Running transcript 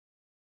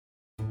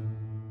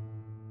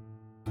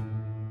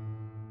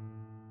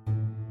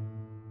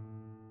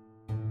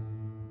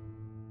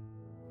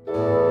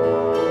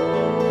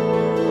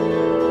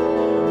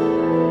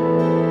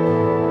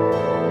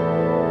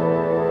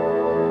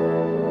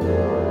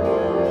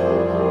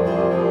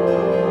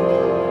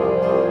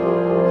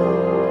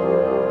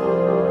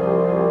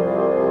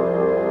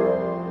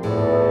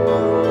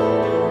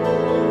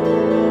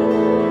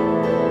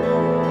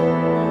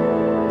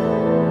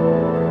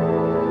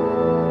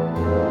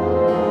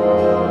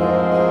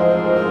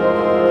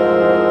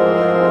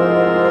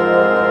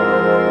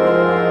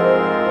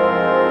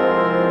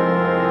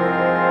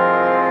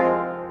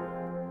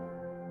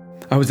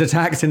was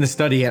attacked in the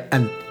study,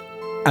 and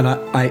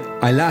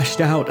I lashed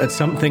out at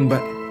something,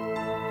 but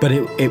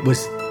it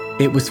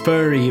was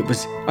furry.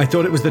 I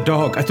thought it was the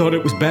dog. I thought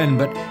it was Ben,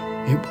 but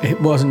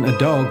it wasn't a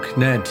dog,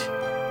 Ned.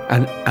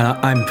 And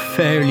I'm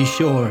fairly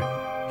sure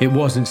it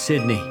wasn't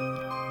Sydney.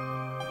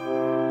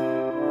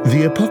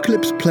 The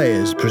Apocalypse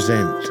Players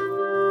present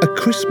A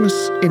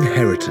Christmas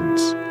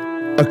Inheritance,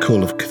 a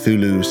Call of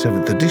Cthulhu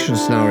 7th edition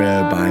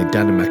scenario by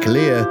Dana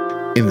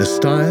McAleer in the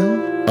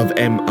style of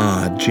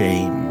M.R.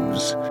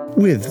 James,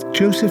 with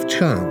Joseph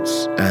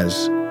Chance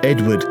as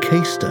Edward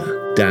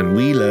Caister, Dan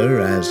Wheeler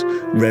as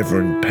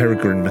Reverend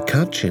Peregrine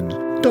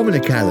McCutcheon,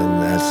 Dominic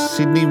Allen as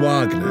Sidney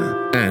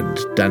Wagner, and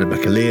Dana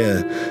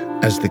McAleer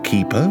as the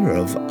Keeper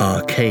of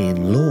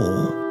Arcane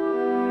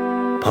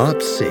Lore.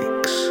 Part 6.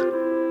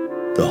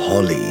 The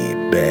Holly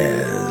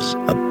Bears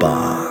a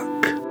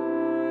Bark.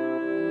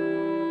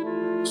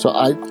 So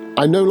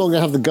I no longer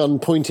have the gun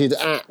pointed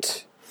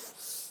at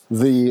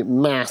the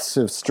mass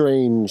of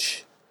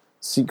strange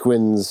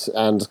sequins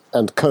and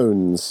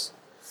cones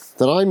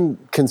that I'm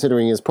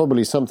considering is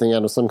probably something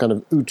out of some kind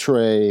of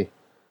outre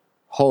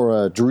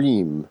horror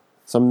dream,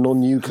 some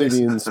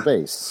non-Euclidean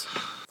space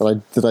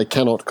that I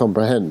cannot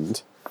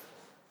comprehend.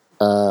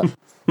 But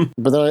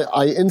then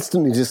I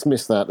instantly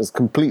dismiss that as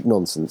complete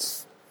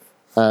nonsense.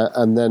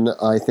 And then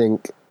I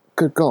think,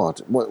 good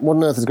God, what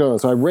on earth is going on?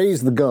 So I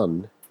raise the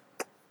gun,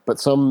 but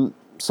some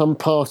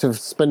part of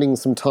spending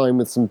some time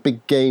with some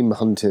big game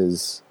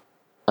hunters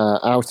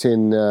out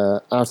in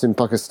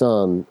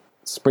Pakistan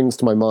springs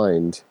to my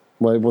mind.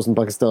 Well, it wasn't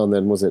Pakistan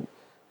then, was it?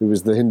 It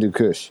was the Hindu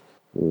Kush.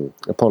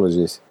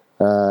 Apologies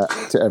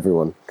to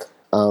everyone.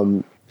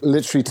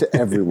 Literally to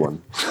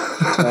everyone.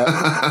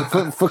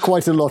 For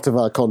quite a lot of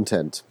our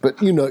content.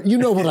 But you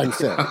know what I'm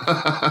saying.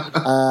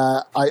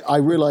 I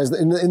realise that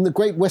in the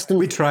Great Western...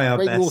 We try our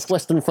best.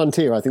 Northwestern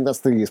frontier, I think that's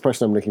the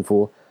expression I'm looking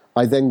for,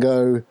 I then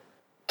go,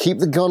 keep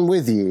the gun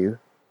with you,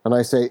 and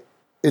I say,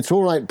 it's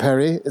all right,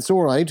 Perry, it's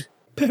all right.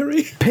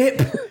 Perry?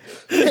 Pip!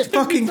 It's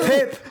fucking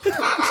Pip!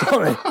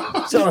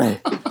 Sorry.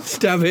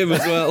 Stab him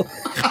as well.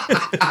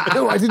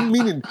 No, I didn't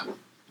mean it.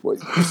 Well,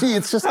 you see,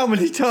 it's just... How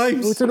many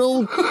times? It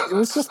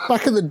was just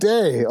back in the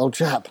day, old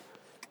chap.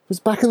 It was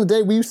back in the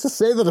day. We used to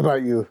say that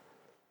about you.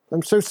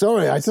 I'm so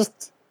sorry.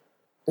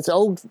 It's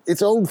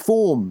old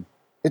form.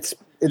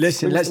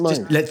 Listen,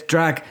 let's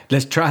drag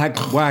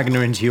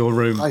Wagner into your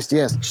room.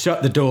 Yes.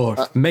 Shut the door.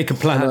 Make a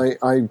plan. And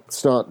I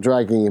start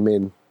dragging him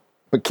in,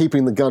 but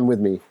keeping the gun with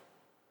me.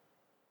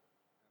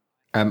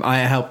 I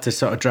help to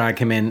sort of drag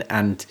him in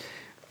and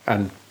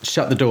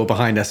shut the door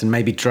behind us, and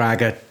maybe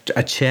drag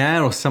a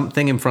chair or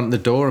something in front of the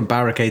door and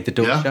barricade the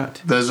door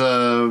shut. There's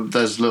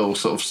little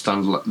sort of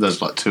stand.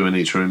 There's like two in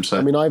each room. So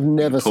I mean, I've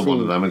never seen one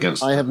of them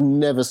against. I have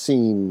never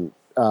seen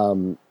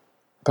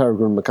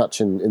Peregrine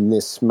McCutcheon in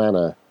this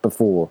manner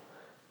before.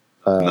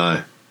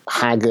 No.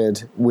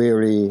 Haggard,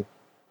 weary,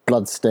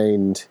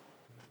 bloodstained,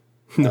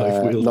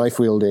 knife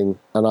wielding,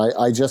 and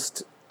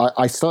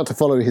I start to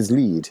follow his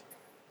lead.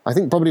 I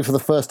think probably for the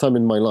first time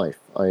in my life,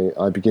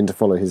 I begin to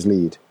follow his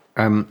lead.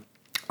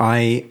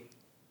 I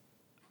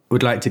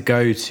would like to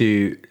go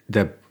to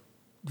the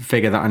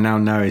figure that I now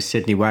know is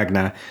Sidney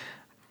Wagner,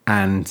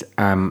 and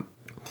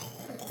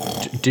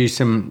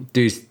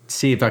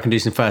see if I can do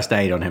some first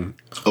aid on him.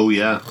 Oh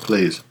yeah,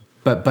 please.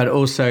 But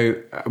also,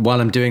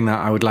 while I'm doing that,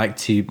 I would like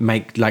to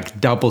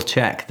double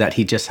check that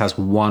he just has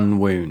one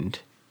wound,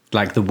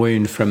 like the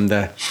wound from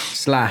the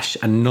slash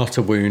and not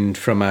a wound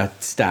from a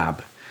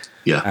stab.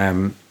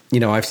 Yeah.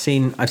 I've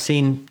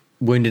seen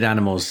wounded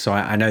animals, so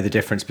I know the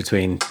difference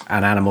between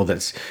an animal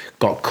that's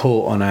got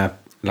caught on a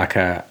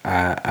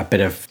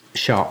bit of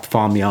sharp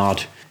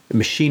farmyard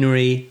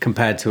machinery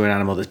compared to an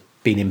animal that's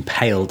been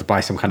impaled by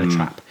some kind of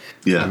trap.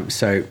 Yeah.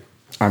 So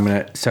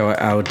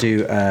I'll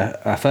do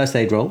a first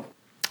aid roll,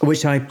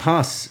 which I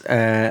pass.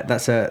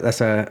 That's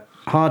a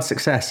hard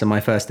success on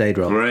my first aid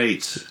roll.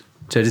 Great.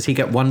 So does he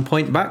get 1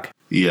 point back?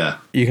 Yeah.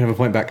 You can have a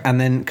point back, and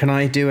then can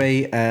I do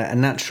a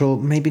natural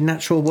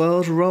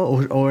world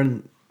roll or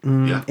an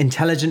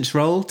intelligence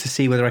roll to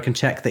see whether I can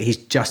check that he's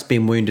just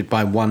been wounded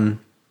by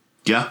one?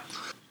 Yeah.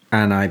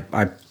 And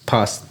I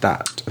passed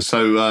that.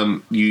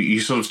 So you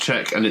sort of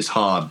check, and it's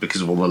hard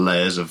because of all the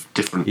layers of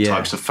different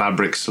types of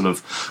fabrics sort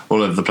of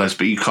all over the place,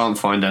 but you can't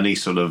find any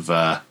sort of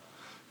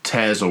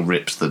tears or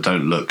rips that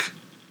don't look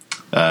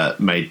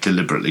made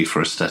deliberately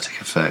for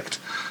aesthetic effect.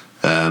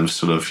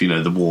 Sort of,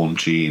 the worn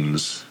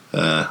jeans.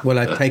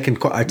 I've taken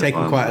quite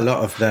a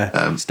lot of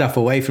the stuff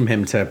away from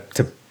him to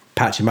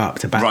patch him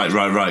up.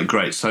 Right,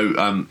 great.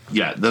 So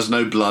there's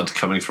no blood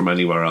coming from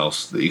anywhere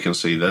else that you can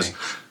see. There's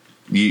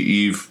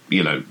you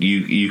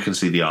can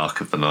see the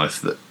arc of the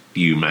knife that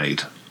you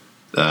made,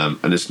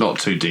 and it's not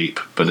too deep,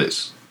 but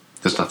there's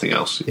nothing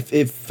else. If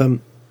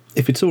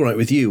it's all right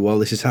with you while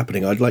this is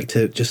happening, I'd like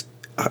to just.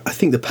 I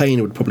think the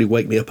pain would probably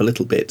wake me up a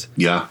little bit.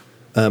 Yeah.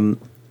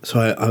 So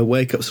I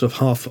wake up sort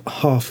of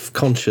half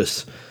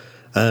conscious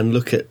and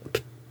look at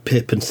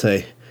Pip and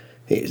say,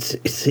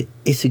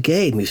 "It's a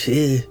game. You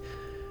see,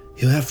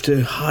 you have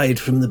to hide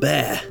from the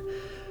bear.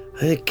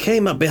 And it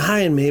came up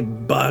behind me,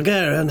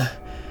 bugger,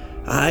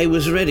 I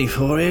was ready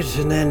for it,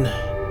 and then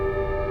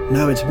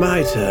now it's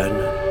my turn.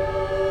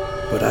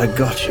 But I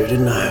got you,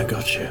 didn't I? I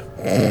got you.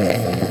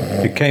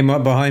 It came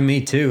up behind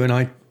me too, and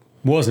I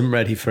wasn't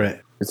ready for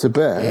it. It's a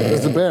bear.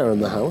 There's a bear in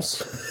the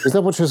house. Is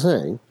that what you're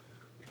saying?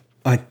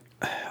 I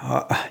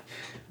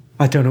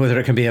don't know whether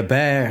it can be a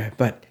bear,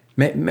 but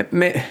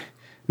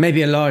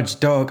maybe a large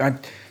dog.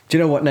 Do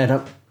you know what,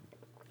 Ned?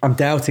 I'm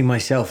doubting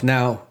myself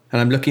now,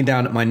 and I'm looking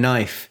down at my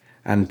knife,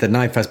 and the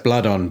knife has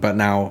blood on, but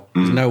now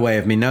there's no way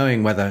of me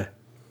knowing whether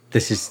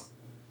this is...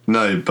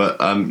 No, but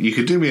you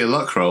could do me a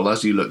luck roll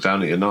as you look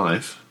down at your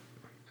knife.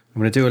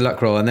 I'm going to do a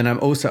luck roll, and then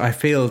I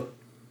feel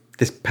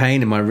this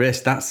pain in my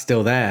wrist. That's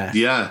still there.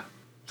 Yeah,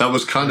 that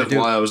was kind of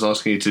why I was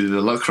asking you to do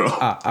the luck roll.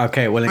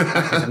 Okay, well,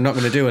 I'm not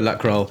going to do a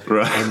luck roll.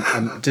 Right.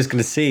 I'm just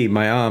going to see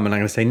my arm, and I'm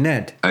going to say,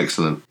 Ned.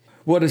 Excellent.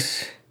 What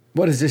does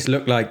this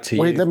look like to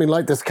you? Wait, let me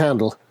light this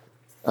candle.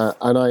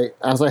 And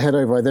as I head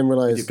over, I then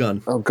realise,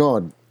 oh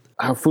God,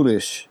 how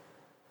foolish.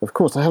 Of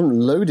course, I haven't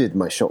loaded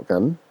my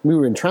shotgun. We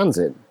were in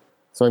transit.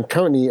 So I'm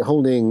currently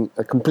holding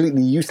a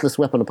completely useless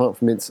weapon apart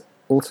from its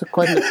also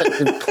quite an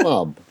effective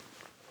club.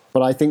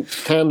 But I think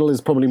candle is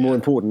probably more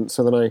important.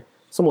 So then I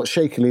somewhat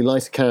shakily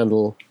light a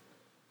candle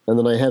and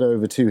then I head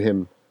over to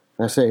him.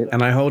 And I say...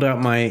 And I hold out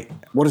my...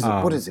 What is it?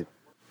 What is it?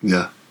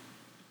 Yeah.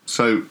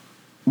 So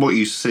what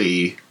you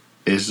see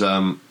is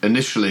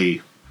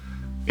initially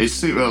it's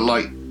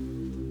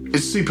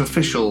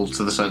superficial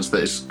to the sense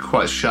that it's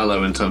quite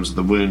shallow in terms of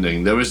the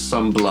wounding. There is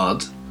some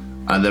blood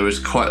and there is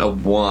quite a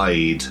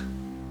wide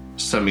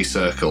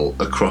semicircle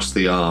across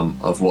the arm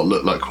of what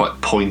looked like quite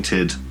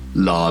pointed,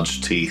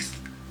 large teeth.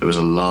 There was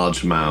a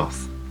large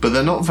mouth, but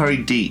they're not very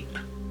deep.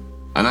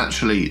 And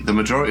actually, the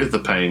majority of the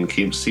pain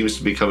seems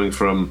to be coming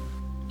from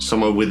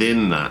somewhere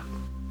within that.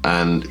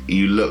 And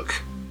you look,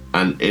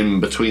 and in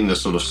between the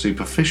sort of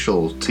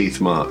superficial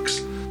teeth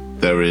marks,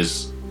 there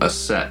is a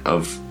set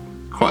of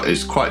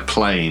it's quite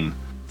plain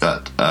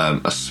that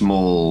a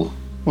small,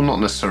 well, not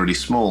necessarily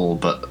small,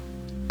 but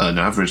an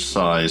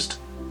average-sized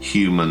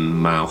human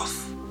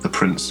mouth, the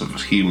prints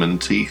of human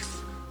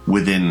teeth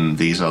within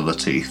these other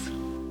teeth,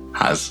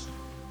 has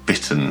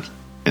bitten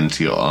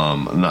into your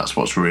arm, and that's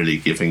what's really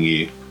giving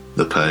you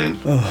the pain.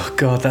 Oh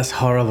God, that's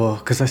horrible,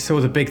 because I saw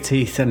the big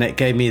teeth and it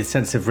gave me a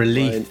sense of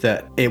relief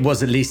that it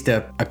was at least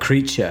a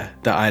creature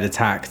that I had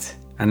attacked,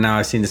 and now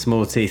I've seen the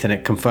small teeth and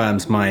it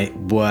confirms my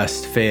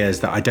worst fears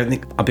that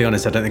I'll be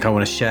honest, I don't think I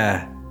want to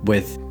share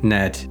with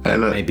Ned. Hey,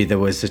 look. Maybe there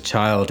was a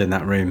child in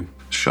that room.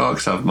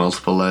 Sharks have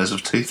multiple layers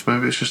of teeth.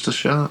 Maybe it's just a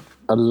shark.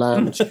 A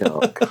land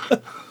shark.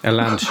 A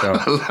land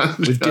shark.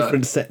 With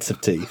different sets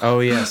of teeth.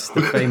 Oh yes,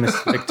 the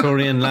famous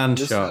Victorian land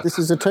shark. This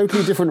is a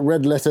totally different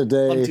red letter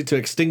day. Hunted to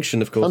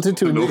extinction, of course. Hunted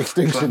to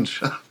extinction,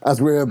 as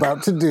we're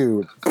about to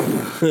do.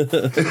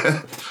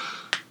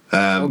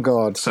 Oh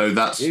God. So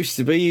that's... Used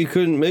to be you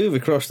couldn't move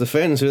across the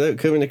fence without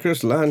coming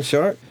across land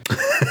shark.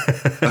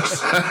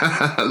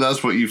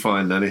 That's what you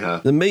find anyhow.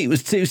 The meat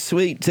was too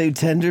sweet, too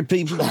tender.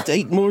 People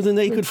ate more than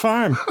they could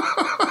farm.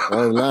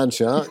 Oh, land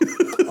shark.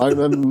 I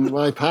remember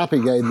my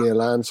pappy gave me a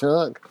land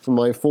shark for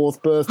my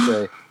 4th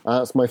birthday.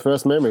 That's my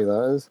first memory,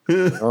 that is.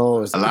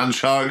 Oh, a land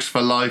shark's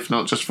for life,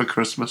 not just for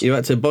Christmas. You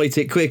had to bite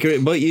it quicker,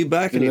 it bite you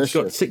back, and Delicious.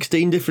 it's got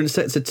 16 different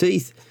sets of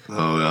teeth.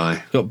 Oh,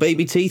 aye. Got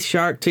baby teeth,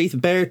 shark teeth,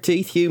 bear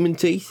teeth, human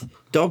teeth,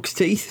 dog's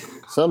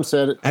teeth, Some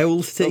said,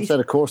 owl's teeth.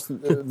 of course,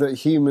 that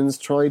humans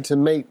tried to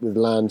mate with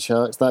land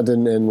sharks. That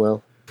didn't end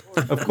well.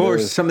 Of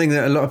course, something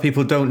that a lot of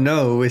people don't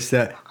know is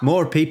that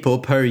more people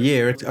per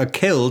year are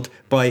killed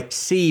by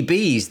sea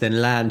bees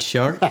than land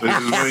sharks.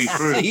 This is very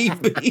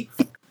true.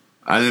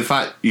 And in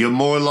fact, you're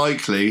more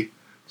likely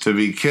to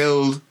be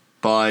killed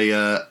by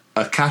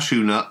a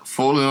cashew nut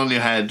falling on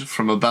your head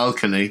from a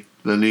balcony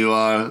than you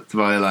are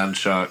by a land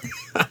shark.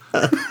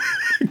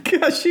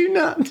 Cashew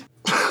nut.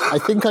 I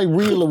think I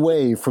reel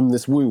away from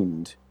this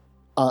wound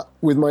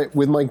with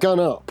my gun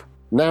up,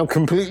 now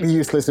completely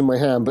useless in my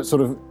hand, but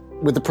sort of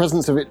with the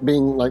presence of it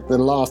being like the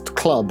last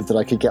club that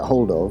I could get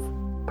hold of,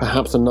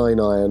 perhaps a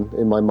 9-iron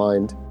in my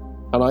mind.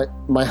 And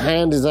my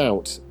hand is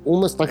out,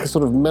 almost like a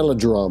sort of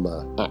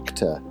melodrama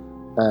actor.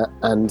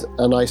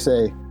 And I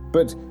say,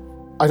 but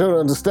I don't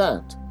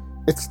understand.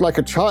 It's like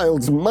a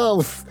child's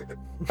mouth.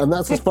 And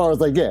that's as far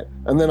as I get.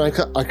 And then I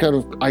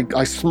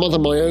smother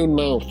my own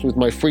mouth with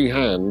my free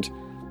hand,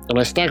 and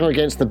I stagger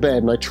against the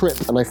bed, and I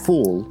trip, and I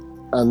fall.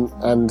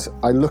 And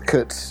I look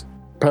at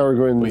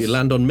Peregrine's... Well, you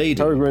land on me,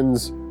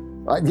 Peregrine's...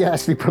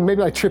 yes,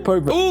 maybe I trip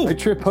over. Ooh! I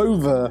trip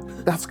over.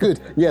 That's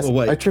good. Yes,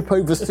 I trip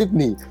over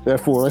Sydney.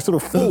 Therefore, I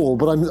sort of fall,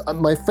 but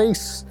my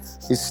face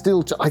is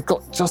still. I've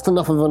got just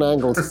enough of an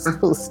angle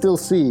to still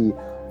see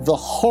the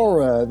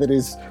horror that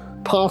is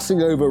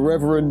passing over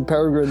Reverend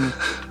Peregrine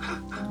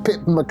Pip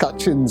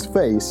McCutcheon's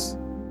face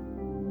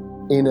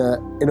in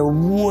a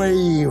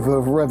wave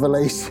of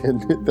revelation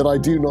that I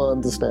do not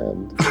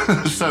understand.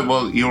 So,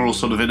 well, you're all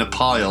sort of in a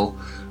pile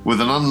with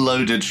an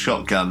unloaded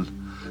shotgun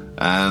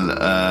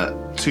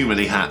and too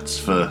many hats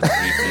for 3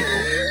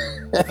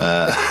 people.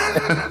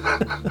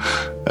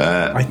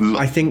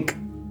 I think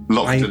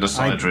locked in a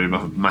side room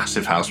of a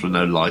massive house with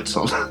no lights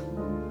on.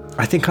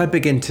 I think I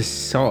begin to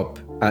sob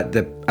at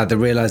the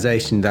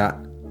realization that,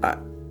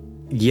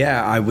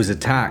 I was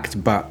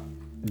attacked, but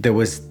there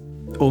was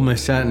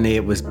almost certainly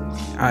it was.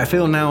 I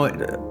feel now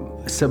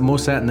more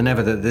certain than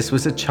ever that this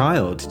was a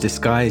child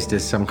disguised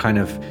as some kind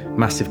of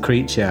massive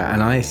creature,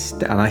 and I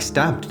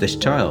stabbed this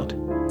child.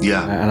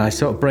 Yeah, and I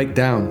sort of break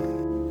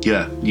down.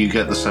 Yeah, you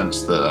get the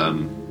sense that.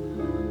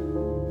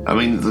 I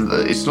mean,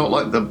 it's not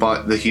like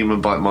the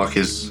human bite mark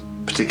is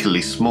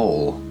particularly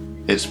small.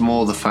 It's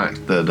more the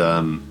fact that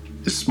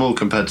it's small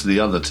compared to the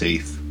other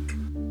teeth,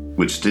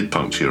 which did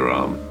puncture your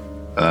arm.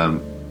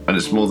 And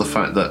it's more the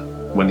fact that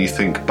when you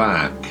think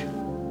back,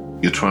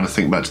 you're trying to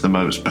think back to the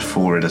moments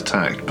before it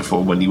attacked,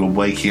 before when you were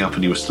waking up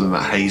and you were still in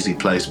that hazy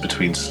place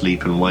between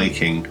sleep and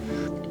waking.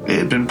 It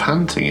had been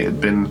panting, it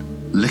had been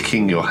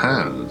licking your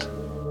hand.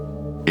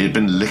 It had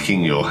been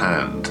licking your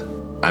hand,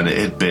 and it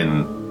had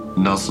been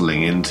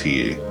nuzzling into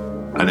you.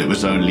 And it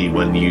was only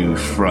when you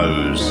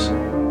froze,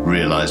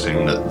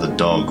 realising that the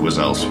dog was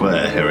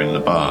elsewhere hearing the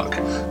bark,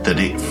 that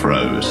it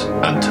froze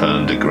and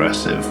turned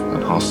aggressive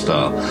and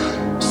hostile.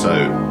 So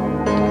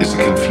it's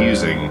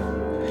confusing.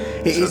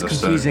 It is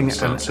confusing,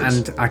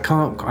 and I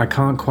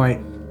can't quite.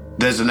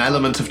 There's an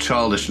element of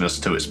childishness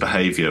to its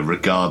behaviour,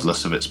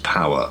 regardless of its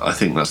power. I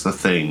think that's the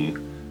thing.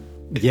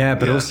 Yeah,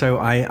 but also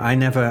I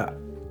never.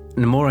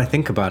 The more I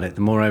think about it,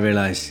 the more I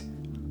realise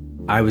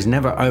I was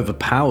never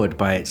overpowered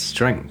by its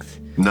strength.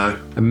 No.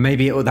 And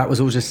maybe that was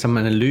all just an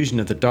illusion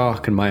of the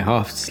dark and my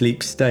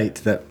half-sleep state.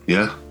 That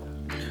yeah.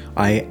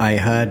 I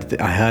heard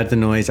the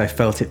noise, I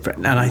felt it,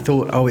 and I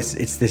thought, oh, it's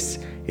this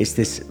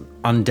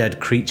undead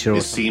creature.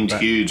 It seemed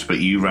huge, but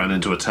you ran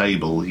into a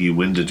table, you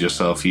winded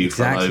yourself, you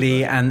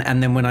exactly, fell over.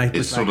 And then when I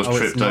was sort of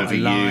tripped it's not over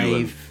alive, you.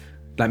 And...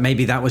 like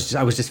maybe that was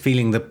I was just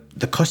feeling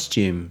the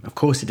costume. Of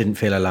course, it didn't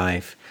feel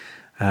alive.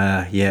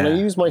 Yeah. Can I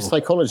use my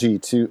psychology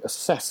to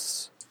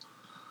assess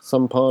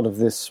some part of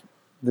this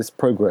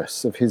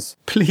progress of his?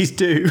 Please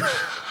do.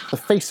 The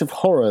face of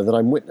horror that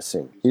I'm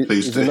witnessing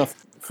is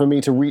enough for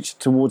me to reach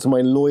towards my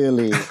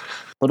loyally,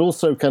 but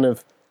also kind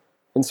of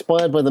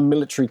inspired by the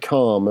military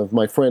calm of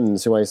my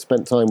friends who I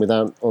spent time with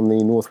out on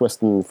the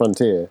northwestern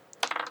frontier.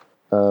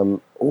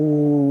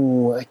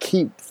 I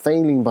keep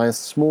failing by a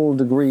small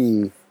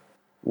degree.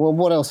 Well,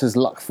 what else is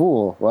luck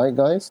for, right,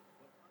 guys?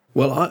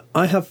 Well,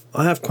 I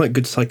have quite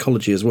good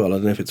psychology as well. I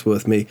don't know if it's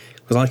worth me,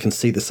 because I can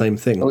see the same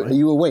thing. Oh, right? Are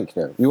you awake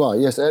now? You are,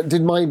 yes.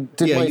 Did my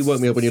you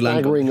woke me up when you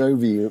landed. Staggering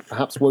over you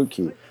perhaps woke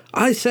you?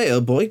 I say,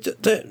 old boy,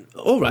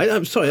 all right,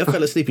 I'm sorry, I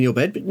fell asleep in your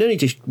bed, but no need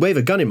to wave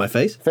a gun in my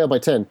face. Fail by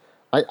 10.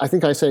 I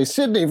think I say,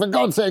 Sydney, for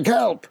God's sake,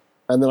 help!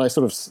 And then I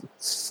sort of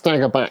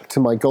stagger back to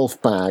my golf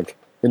bag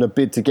in a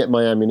bid to get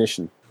my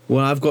ammunition.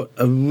 Well, I've got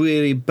a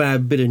really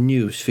bad bit of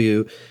news for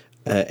you,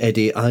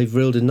 Eddie. I've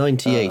rolled a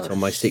 98 on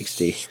my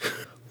 60.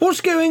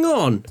 What's going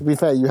on? To be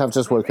fair, you have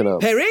just woken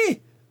up.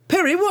 Perry,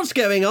 what's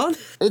going on?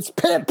 It's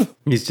Pip!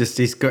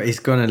 He's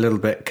gone a little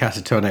bit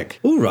catatonic.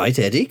 All right,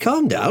 Eddie,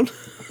 calm down.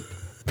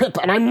 Pip,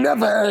 and I'm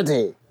never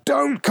Eddie!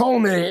 Don't call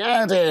me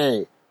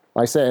Eddie!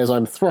 I say as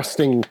I'm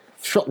thrusting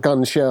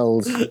shotgun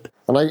shells,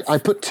 and I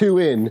put 2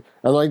 in,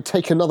 and I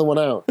take another one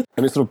out,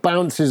 and it sort of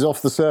bounces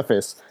off the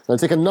surface, and I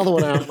take another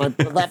one out, and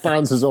that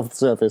bounces off the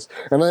surface,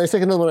 and I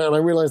take another one out, and I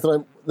realise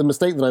that the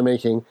mistake that I'm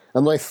making,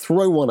 and I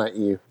throw one at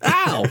you.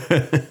 Ow!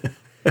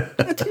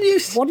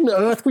 What on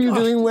earth were you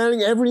doing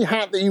wearing every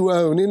hat that you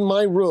own in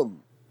my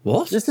room?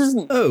 What? This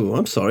isn't... Oh,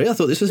 I'm sorry, I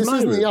thought this was my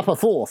room. This isn't the upper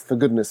fourth, for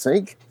goodness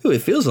sake. Oh,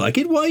 it feels like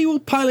it. Why are you all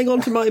piling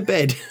onto my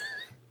bed?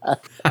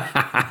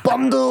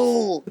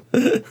 Bundle!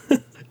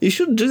 You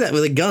shouldn't do that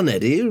with a gun,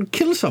 Eddie. You'll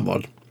kill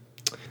someone.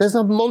 There's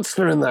a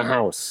monster in the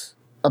house.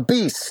 A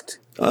beast.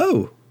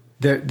 Oh.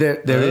 There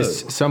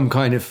is some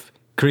kind of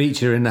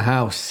creature in the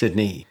house,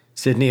 Sydney.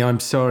 Sydney, I'm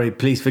sorry.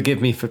 Please forgive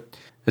me for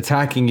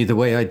attacking you the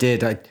way I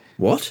did.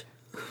 What?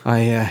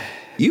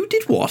 You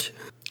did what?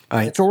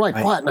 It's all right.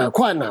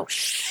 Quiet now.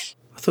 Shh.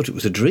 I thought it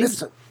was a dream.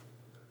 Listen.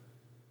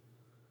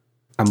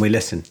 And we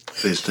listen.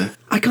 Please do.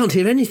 I can't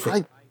hear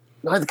anything.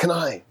 Neither can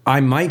I. I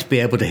might be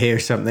able to hear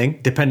something,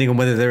 depending on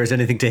whether there is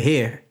anything to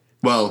hear.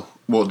 Well,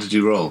 what did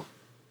you roll?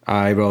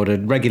 I rolled a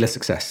regular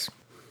success.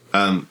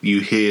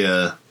 You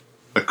hear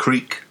a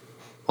creak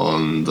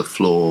on the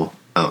floor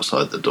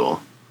outside the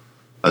door.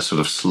 A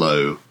sort of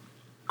slow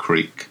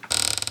creak,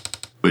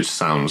 which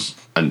sounds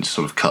and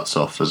sort of cuts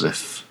off as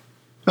if...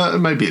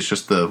 maybe it's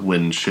just the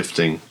wind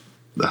shifting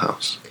the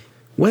house.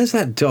 Where's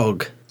that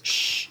dog?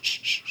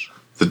 Shh.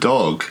 The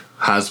dog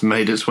has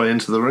made its way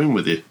into the room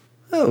with you.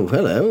 Oh,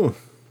 hello.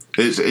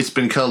 It's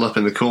been curled up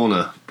in the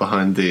corner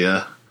behind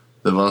the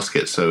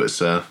basket, so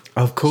it's...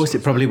 of course,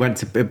 it probably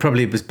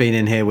was been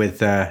in here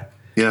with...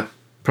 yeah.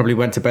 Probably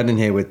went to bed in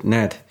here with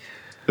Ned.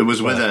 It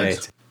was with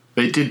Ed.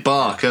 It did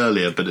bark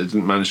earlier, but it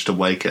didn't manage to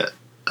wake it,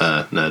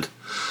 Ned.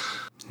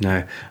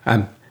 No.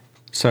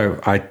 So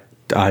I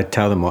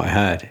tell them what I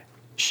heard.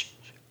 Shh.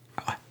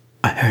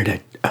 I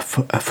heard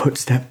a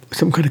footstep,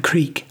 some kind of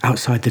creak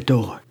outside the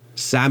door.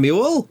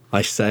 Samuel,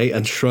 I say,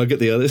 and shrug at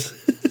the others.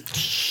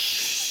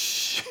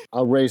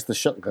 I'll raise the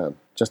shotgun,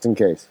 just in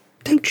case.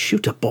 Don't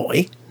shoot a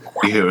boy.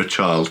 You hear a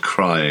child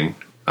crying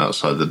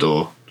outside the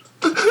door.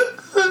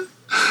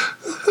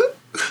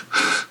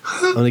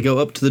 I'm going to go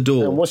up to the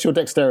door. And what's your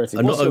dexterity?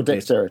 I'm What's not your opening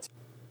it. dexterity?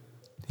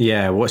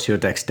 Yeah, what's your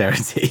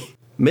dexterity?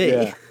 Me?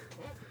 Yeah.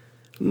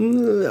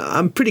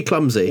 I'm pretty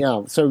clumsy.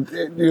 Yeah, so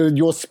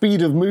your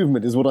speed of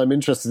movement is what I'm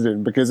interested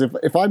in, because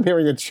if I'm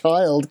hearing a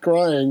child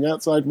crying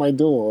outside my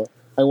door,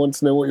 I want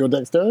to know what your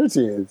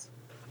dexterity is.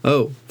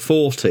 Oh,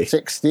 40.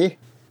 60.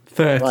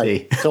 30.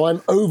 Right. So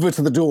I'm over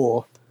to the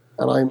door,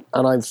 and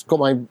I've got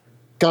my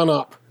gun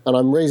up, and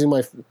I'm raising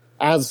my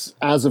as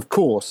of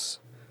course,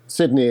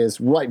 Sydney is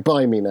right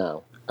by me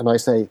now, and I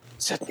say,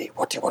 Sydney,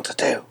 what do you want to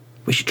do?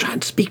 We should try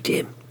and speak to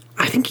him.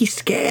 I think he's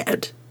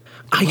scared.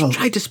 I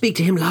tried to speak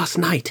to him last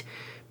night,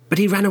 but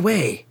he ran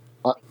away.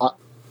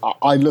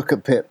 I look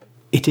at Pip.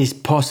 It is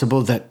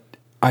possible that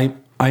I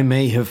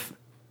may have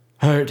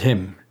hurt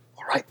him.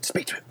 All right,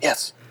 speak to him.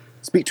 Yes,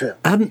 speak to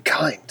him. Be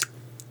kind.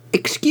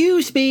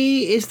 Excuse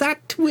me, is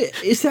that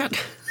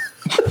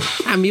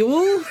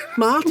Samuel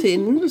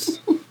Martins?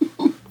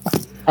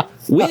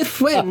 We're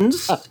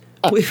friends.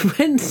 We're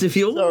friends of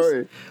yours.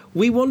 Sorry.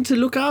 We want to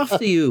look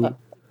after you.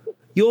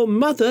 Your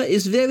mother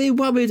is very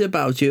worried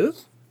about you,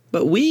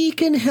 but we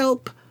can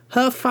help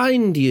her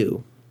find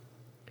you.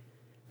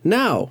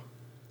 Now,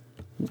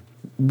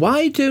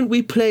 why don't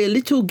we play a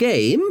little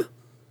game?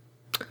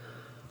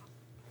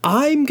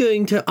 I'm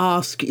going to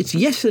ask, it's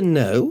yes and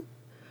no.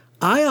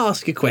 I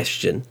ask a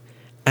question,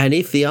 and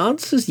if the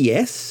answer's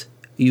yes,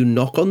 you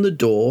knock on the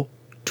door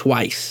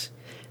twice.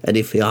 And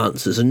if the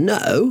answer's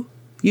no,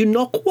 you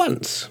knock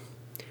once.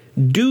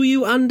 Do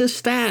you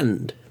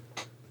understand?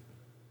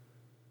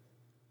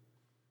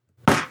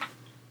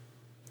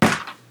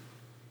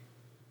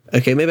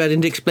 Okay, maybe I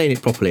didn't explain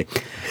it properly.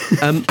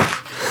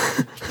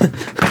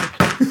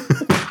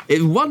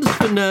 Once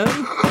for no,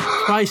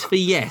 twice for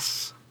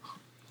yes.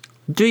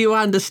 Do you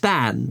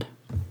understand?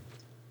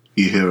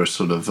 You hear a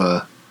sort of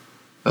a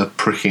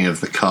pricking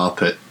of the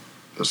carpet.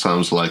 It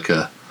sounds like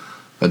a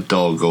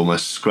dog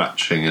almost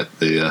scratching at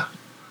the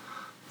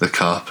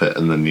carpet,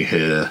 and then you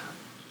hear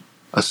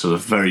a sort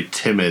of very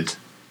timid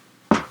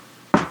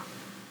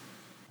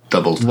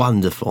double tap.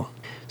 Wonderful.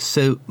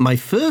 So my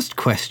first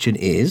question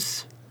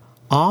is,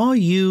 are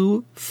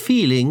you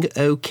feeling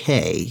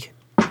okay?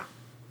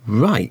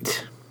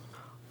 Right.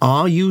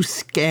 Are you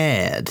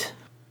scared?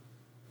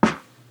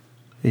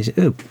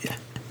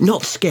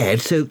 Not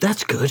scared, so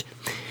that's good.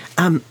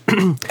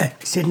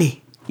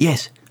 Sydney,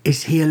 Yes.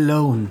 is he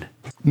alone?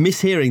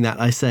 Mishearing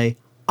that, I say,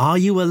 are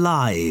you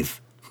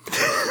alive?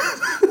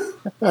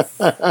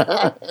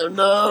 Oh,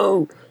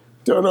 no,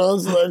 don't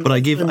answer that. But I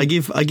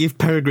give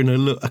Peregrine a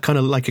look, a kind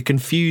of like a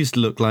confused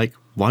look, like,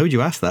 why would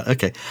you ask that?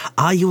 Okay.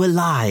 Are you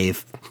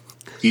alive?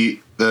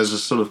 There's a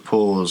sort of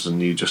pause,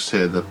 and you just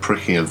hear the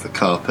pricking of the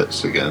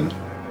carpets again,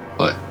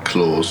 like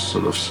claws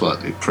sort of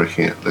slightly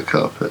pricking at the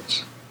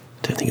carpets.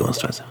 Don't think he wants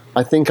to answer.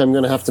 I think I'm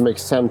going to have to make a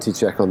sanity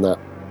check on that,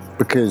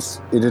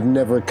 because it had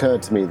never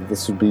occurred to me that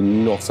this would be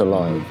not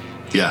alive.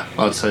 Yeah,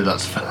 I'd say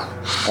that's fair.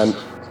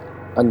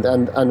 And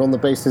on the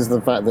basis of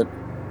the fact that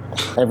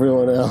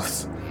everyone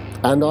else,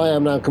 and I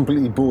am now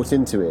completely bought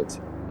into it,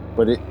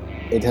 but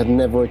it had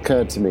never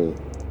occurred to me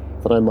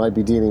that I might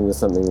be dealing with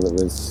something that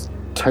was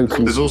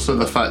totally... There's also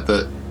the fact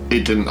that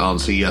it didn't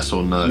answer yes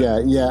or no.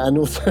 Yeah, and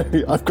also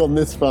I've gone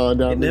this far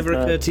down. It never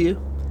occurred to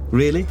you?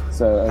 Really?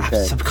 So,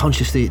 okay.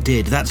 Subconsciously it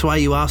did. That's why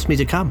you asked me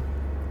to come.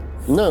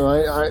 No,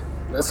 I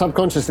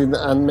subconsciously,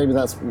 and maybe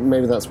that's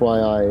why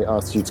I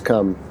asked you to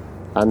come,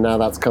 and now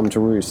that's come to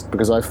roost,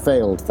 because I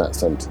failed that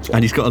sanity check.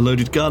 And he's got a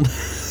loaded gun.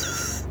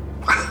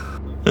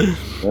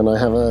 And I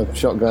have a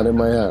shotgun in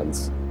my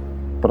hands.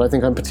 But I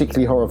think I'm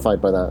particularly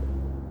horrified by that.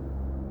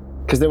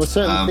 Because there were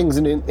certain things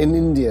in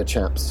India,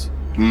 chaps,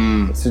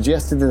 that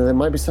suggested that there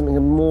might be something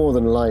more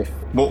than life.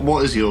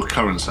 What is your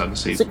current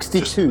sanity? 62,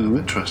 Just out of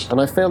interest.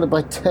 and I failed it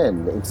by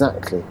 10,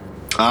 exactly.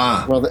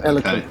 Rather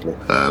eloquently.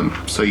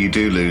 Okay. So you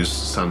do lose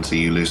sanity.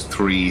 You lose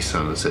 3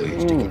 sanity.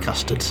 Sticky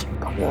custards.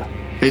 Yeah.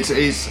 It's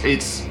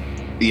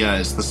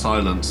the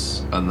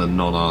silence and the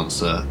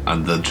non-answer,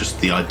 and just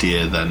the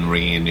idea then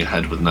ringing in your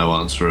head with no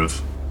answer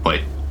of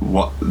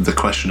what the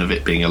question of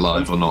it being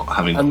alive or not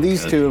having. And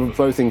these two have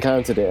both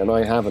encountered it, and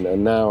I haven't,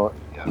 and now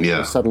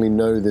I suddenly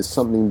know there's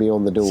something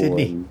beyond the door.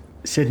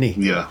 Sydney.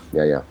 Yeah.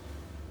 Yeah.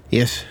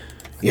 Yes.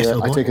 Yes, Yeah,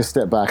 old I boy. take a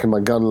step back and my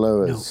gun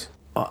lowers.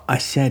 I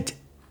said,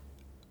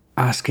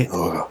 ask it,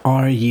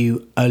 are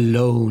you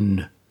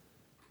alone?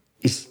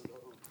 Is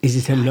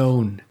it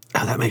alone?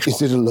 Oh, that makes Is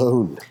sense. it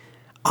alone?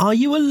 Are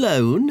you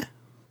alone?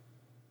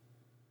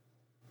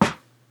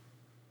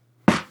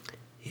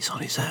 He's on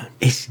his own.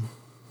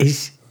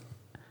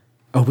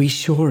 Are we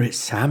sure it's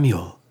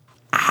Samuel?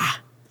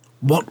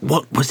 What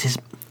was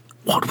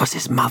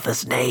his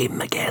mother's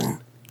name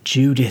again?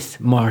 Judith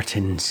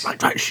Martins.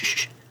 Right,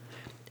 shh.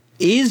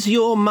 Is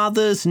your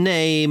mother's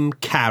name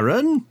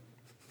Karen?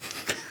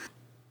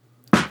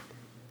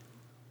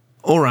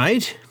 All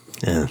right.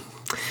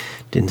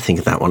 Didn't think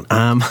of that one.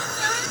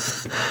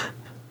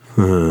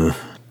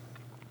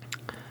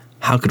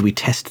 How could we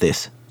test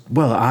this?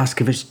 Well, ask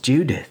if it's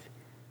Judith.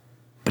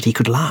 But he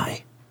could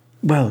lie.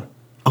 Well,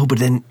 Oh, but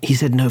then he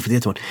said no for the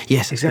other one.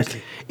 Yes,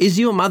 Exactly. Is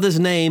your mother's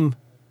name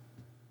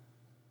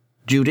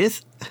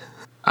Judith?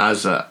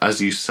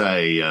 As you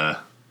say,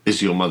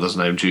 is your mother's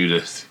name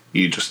Judith?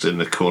 You just in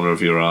the corner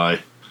of your eye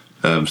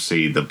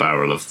see the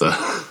barrel of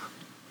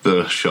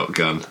the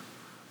shotgun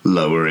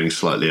lowering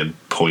slightly and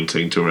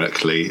pointing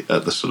directly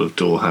at the sort of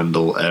door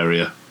handle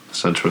area,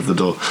 centre of the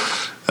door.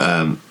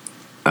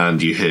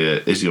 And you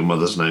hear, is your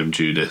mother's name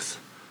Judith?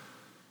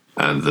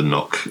 And the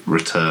knock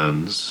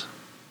returns,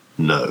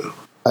 no.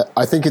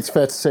 I think it's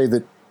fair to say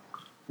that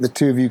the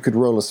two of you could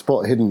roll a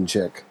spot hidden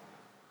check.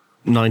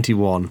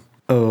 91.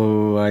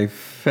 Oh, I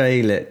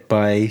fail it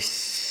by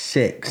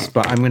 6,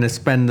 but I'm going to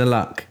spend the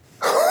luck.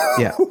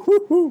 Yeah.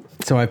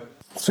 So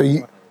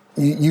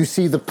you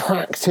see the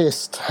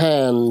practiced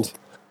hand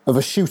of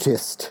a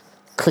shootist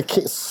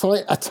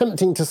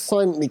attempting to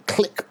silently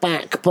click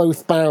back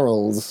both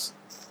barrels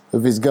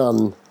of his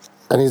gun,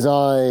 and his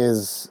eye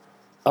is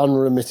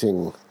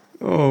unremitting.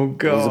 Oh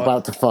God! He's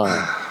about to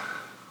fire.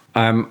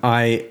 Am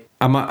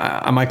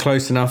I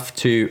close enough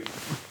to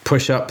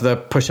push up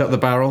the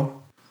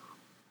barrel?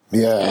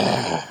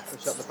 Yeah.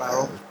 Push up the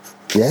barrel.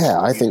 Yeah,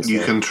 I think so.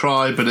 You can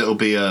try, but it'll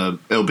be a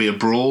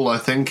brawl. I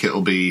think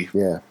it'll be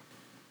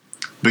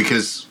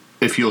because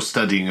if you're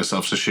steadying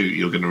yourself to shoot,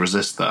 you're going to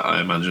resist that.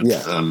 I imagine.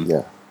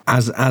 Yeah.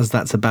 As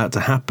that's about to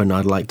happen,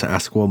 I'd like to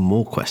ask one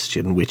more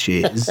question, which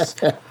is,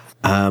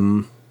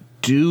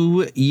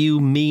 do you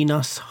mean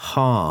us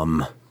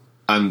harm?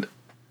 And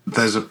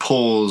there's a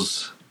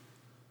pause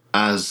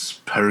as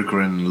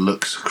Peregrine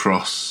looks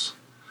across,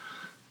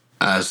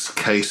 as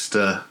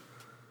Caster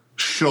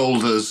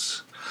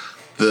shoulders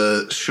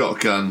the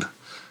shotgun,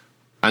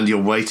 and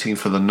you're waiting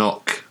for the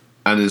knock,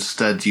 and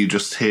instead you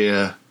just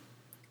hear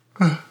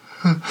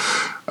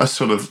a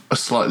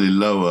slightly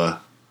lower.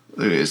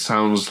 It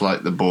sounds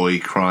like the boy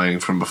crying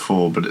from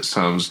before, but it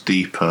sounds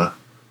deeper,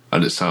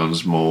 and it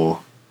sounds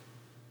more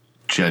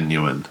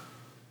genuine.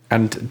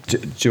 And do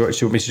you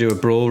want me to do a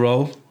brawl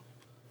roll?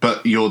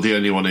 But you're the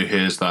only one who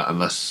hears that,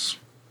 unless...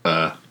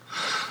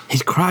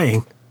 He's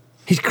crying.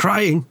 He's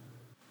crying.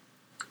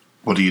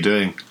 What are you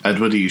doing?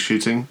 Edward, are you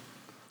shooting?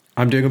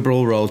 I'm doing a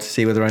brawl roll to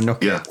see whether I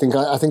knock Yeah. it.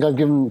 I think I've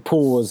given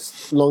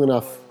pause long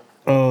enough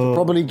to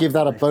probably give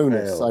that a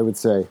bonus, I would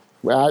say.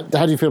 How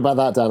do you feel about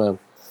that, Dana?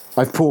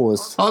 I've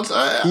paused. I'd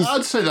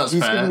say that's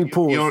He's fair. given me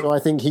pause, so I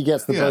think he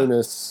gets the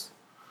bonus.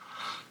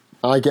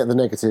 I get the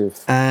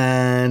negative.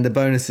 And the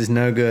bonus is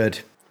no good.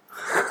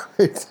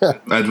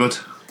 Edward?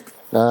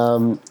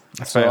 So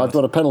I've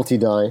got a penalty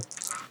die.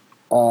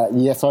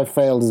 Yes, I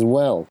failed as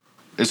well.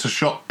 It's a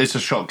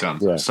shotgun.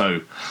 Yeah.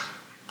 So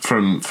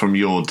from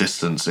your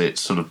distance, it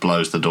sort of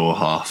blows the door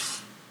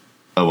half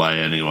away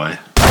anyway.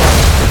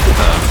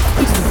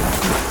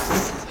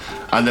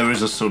 And there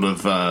is a sort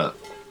of...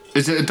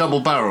 is it a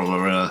double barrel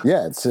or a...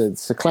 Yeah, it's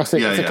a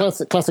classic.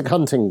 Classic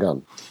hunting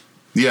gun.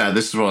 Yeah,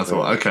 this is what I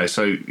thought. Okay,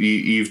 so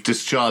you've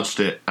discharged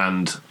it,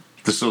 and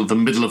the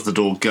middle of the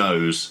door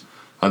goes,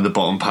 and the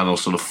bottom panel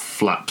sort of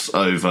flaps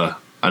over,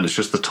 and it's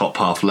just the top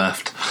half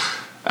left,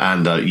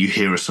 and you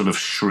hear a sort of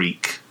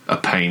shriek, a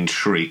pained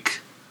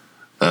shriek,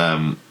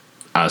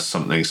 as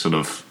something sort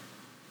of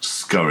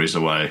scurries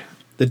away.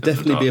 There'd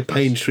definitely be a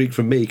pain shriek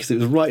from me because it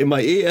was right in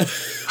my ear.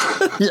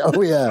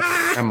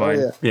 Am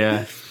I?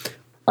 Yeah.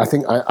 I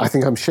think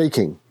I'm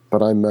shaking,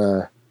 but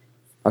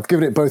I've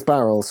given it both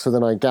barrels, so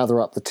then I gather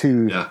up the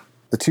two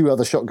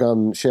other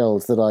shotgun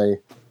shells that I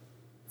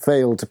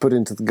failed to put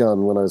into the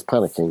gun when I was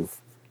panicking,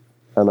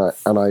 and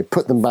I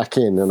put them back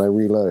in and I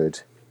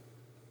reload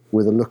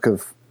with a look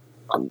of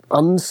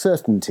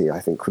uncertainty, I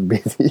think would be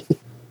the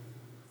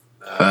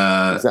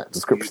exact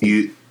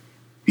description.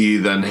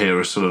 You then hear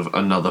a sort of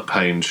another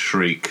pained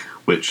shriek,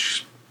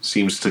 which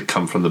seems to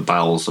come from the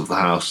bowels of the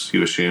house.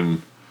 You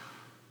assume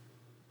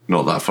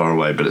not that far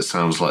away, but it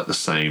sounds like the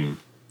same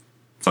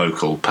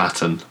vocal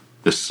pattern.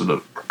 This sort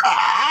of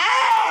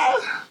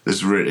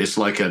it's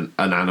like an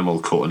animal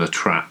caught in a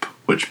trap,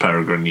 which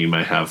Peregrine you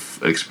may have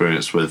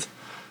experience with.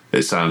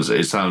 It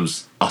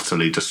sounds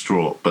utterly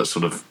distraught, but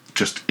sort of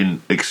just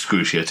in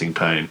excruciating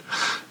pain.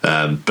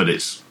 But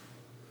it's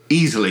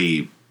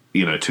easily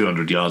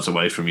 200 yards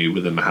away from you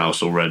within the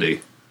house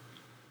already.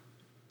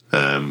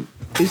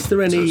 Is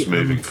there any... So it's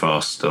moving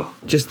fast still.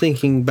 Just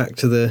thinking back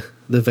to the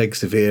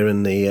Vegsevere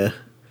and the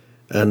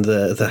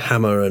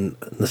hammer and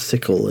the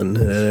sickle and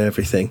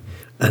everything,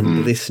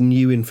 and this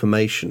new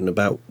information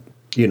about,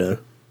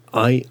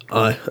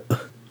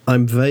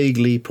 I'm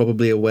vaguely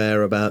probably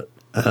aware about,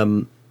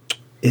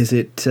 is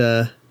it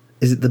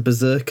the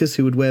berserkers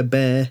who would wear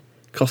bear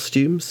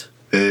costumes?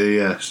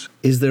 Yes.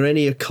 Is there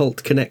any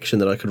occult connection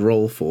that I could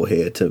roll for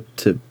here to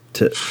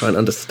try and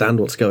understand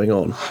what's going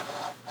on?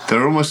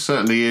 There almost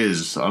certainly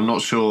is. I'm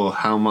not sure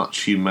how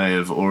much you may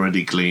have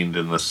already gleaned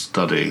in the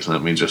study.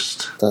 Let me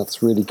just...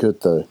 That's really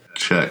good, though.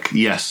 Check.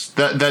 Yes,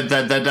 there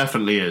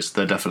definitely is.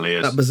 There definitely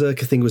is. That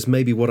berserker thing was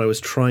maybe what I was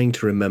trying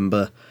to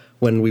remember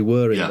when we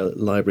were in the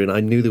library, and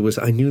I knew there was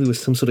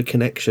some sort of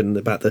connection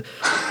about the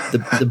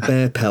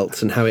bear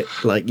pelts and how it,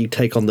 like, you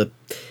take on the...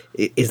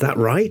 Is that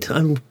right?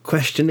 I'm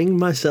questioning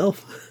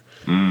myself.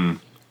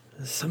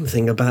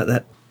 Something about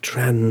that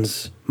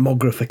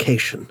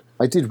transmogrification.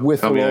 I did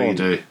whiffle Tell me how on. you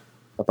do.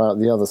 about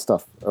the other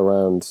stuff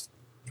around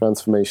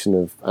transformation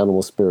of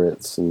animal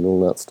spirits and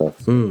all that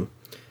stuff.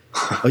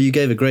 Oh, you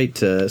gave a great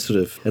sort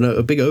of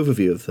a big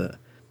overview of the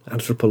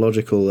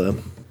anthropological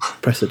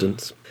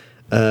precedents.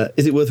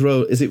 Is it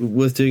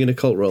worth doing an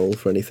occult roll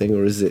for anything,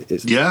 or is it?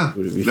 Yeah,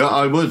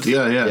 I would.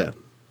 Yeah. Yeah.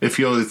 If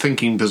you're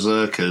thinking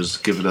berserkers,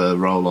 give it a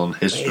roll on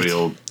history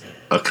or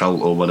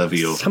occult or whatever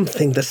you're.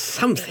 There's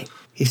something.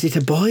 Is it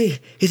a boy?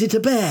 Is it a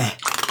bear?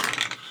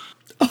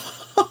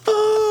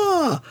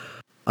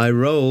 I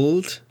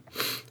rolled.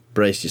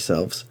 Brace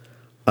yourselves.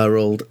 I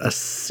rolled a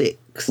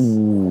 6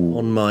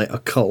 on my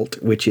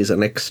occult, which is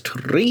an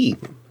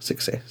extreme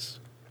success.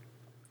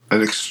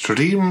 An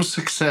extreme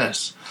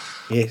success.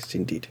 Yes,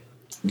 indeed.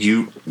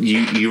 You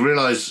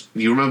realise,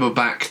 you remember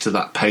back to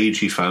that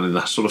page you found in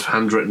that sort of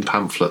handwritten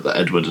pamphlet that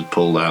Edward had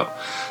pulled out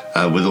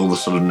with all the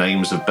sort of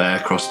names of bear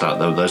crossed out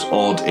there, those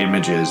odd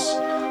images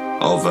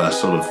of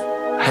sort of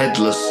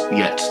headless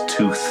yet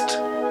toothed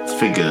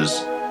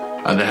figures,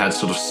 and they had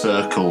sort of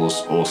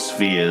circles or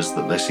spheres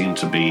that they seemed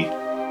to be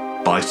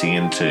biting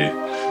into.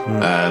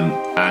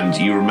 And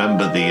you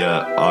remember the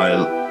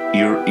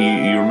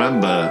you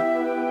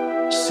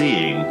remember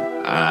seeing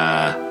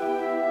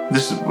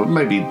this is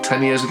maybe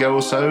 10 years ago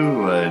or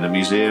so in a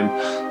museum,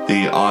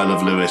 the Isle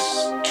of Lewis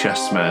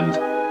chessmen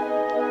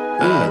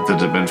that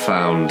had been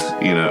found,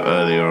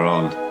 earlier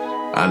on,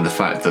 and the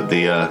fact that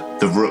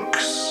the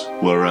rooks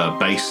were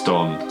based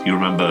on. You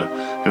remember,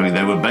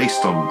 they were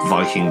based on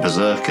Viking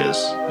berserkers.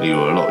 You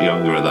were a lot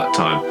younger at that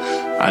time,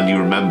 and you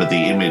remember the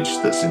image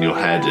that's in your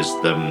head is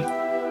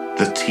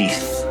the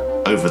teeth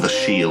over the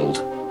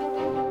shield,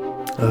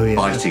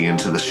 biting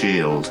into the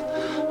shield.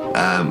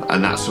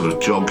 And that sort of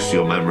jogs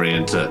your memory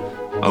into,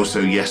 so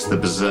yes, the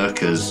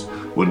berserkers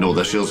would gnaw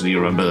their shields, and you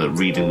remember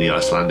reading the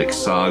Icelandic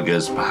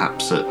sagas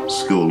perhaps at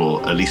school,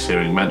 or at least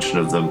hearing mention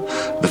of them,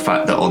 the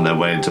fact that on their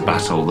way into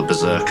battle the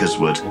berserkers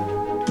would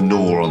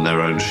gnaw on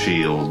their own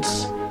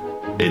shields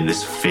in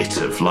this fit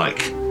of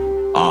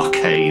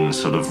arcane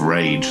sort of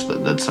rage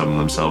that they'd summon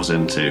themselves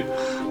into.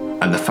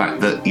 And the fact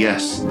that,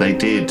 yes, they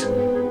did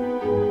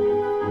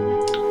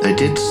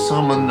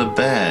summon the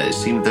bear. It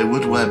seemed they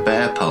would wear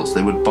bear pelts,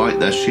 they would bite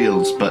their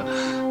shields, but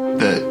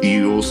that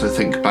you also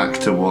think back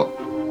to what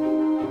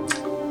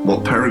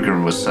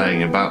Peregrine was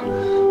saying about,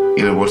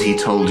 what he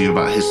told you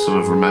about his sort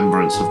of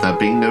remembrance of there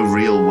being no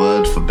real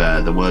word for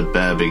bear, the word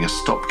bear being a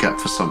stopgap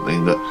for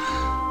something, that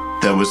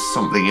there was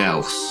something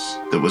else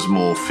that was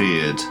more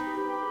feared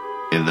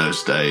in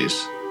those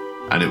days.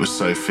 And it was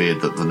so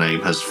feared that the name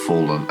has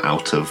fallen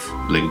out of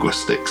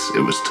linguistics.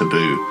 It was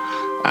taboo.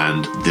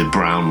 And the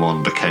brown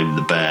one became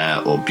the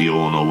bear or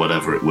Bjorn or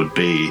whatever it would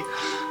be.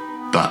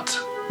 But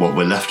what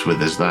we're left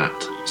with is that.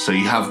 So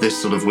you have this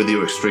sort of, with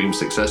your extreme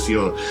success,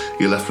 you're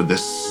left with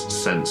this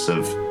sense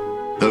of,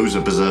 those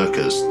are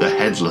berserkers, they're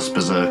headless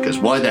berserkers.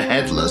 Why they're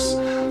headless?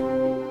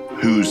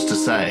 Who's to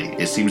say?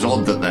 It seems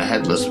odd that they're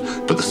headless,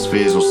 but the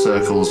spheres or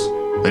circles,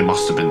 they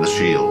must have been the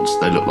shields.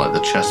 They look like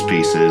the chess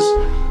pieces.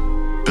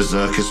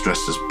 Berserkers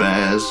dressed as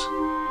bears.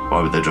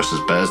 Why would they dress as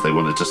bears? They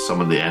wanted to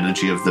summon the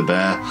energy of the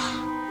bear.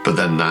 But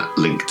then that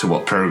linked to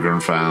what Peregrine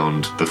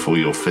found before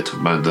your fit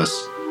of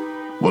madness.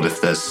 What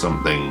if there's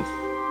something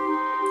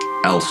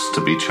else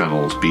to be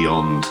channeled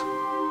beyond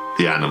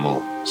the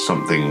animal?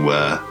 Something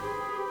where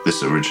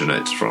this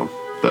originates from.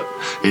 But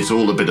it's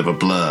all a bit of a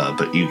blur,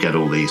 but you get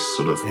all these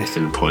sort of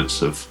thin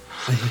points of...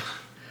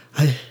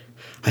 I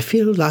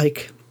feel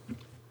like...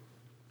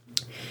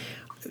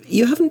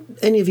 You haven't,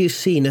 any of you,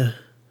 seen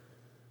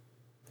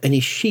any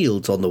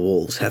shields on the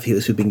walls, have you,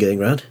 as we've been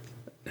going around?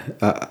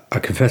 I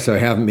confess I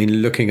haven't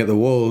been looking at the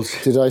walls.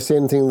 Did I see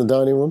anything in the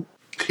dining room?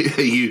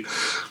 You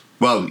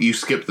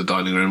skipped the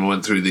dining room and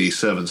went through the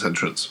servants'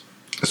 entrance,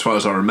 as far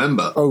as I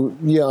remember. Oh,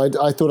 yeah,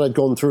 I thought I'd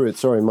gone through it.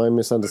 Sorry, my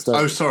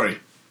misunderstanding. Oh, sorry.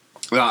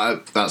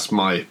 That's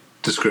my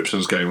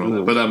descriptions going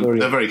wrong. But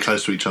they're very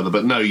close to each other.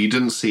 But no, you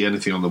didn't see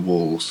anything on the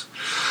walls.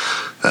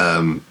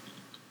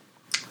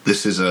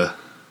 This is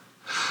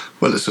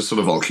it's a sort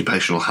of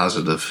occupational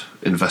hazard of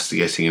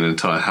investigating an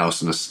entire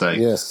house and estate.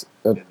 Yes.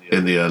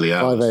 In the early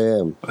hours. 5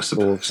 a.m. I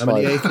suppose.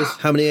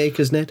 How many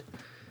acres, Ned?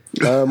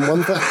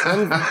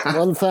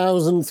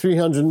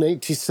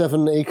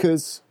 1,387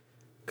 acres.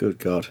 Good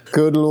God.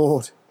 Good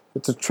Lord.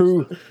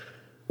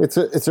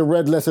 It's a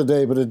red letter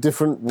day, but a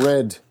different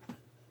red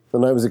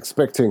than I was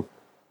expecting.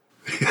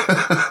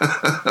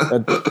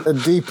 a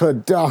deeper,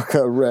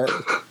 darker red.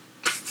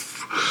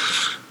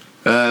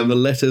 The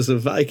letters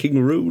of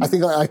Viking rune. I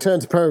think I turn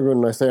to Peregrine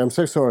and I say, I'm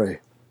so sorry.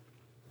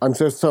 I'm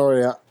so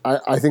sorry.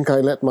 I think I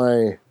let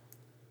my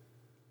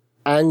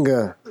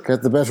anger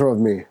get the better of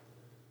me.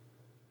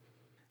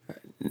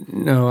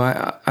 No,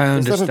 I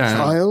understand. Is that a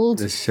child?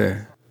 This,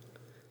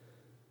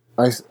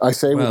 I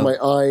say with my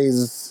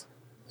eyes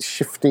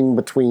shifting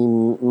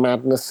between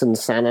madness and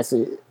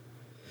sanity.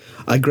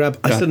 I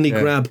suddenly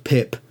grab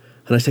Pip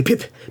and I say,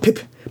 Pip,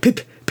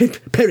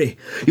 Perry,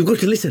 you've got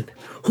to listen.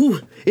 Who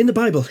in the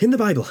Bible? The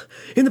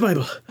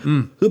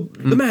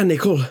man they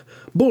call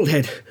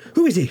Baldhead.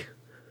 Who is he?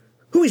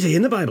 Who is he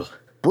in the Bible?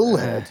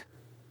 Bullhead.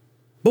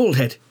 Bald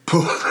head.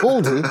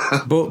 Baldy?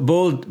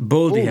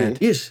 Baldy head.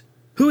 Yes.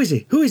 Who is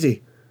he? Who is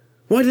he?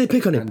 Why do they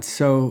pick on him? And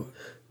so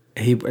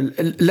he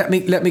let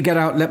me get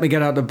out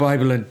the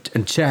Bible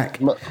and check.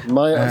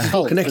 My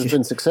assault Connected. has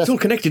been It's successful. all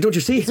connected, don't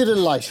you see? Is it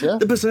Elisha?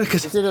 The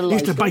berserkers Is it Elisha?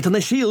 used to bite on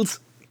their shields.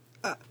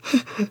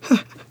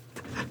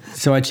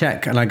 So I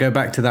check and I go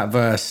back to that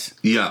verse.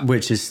 Yeah.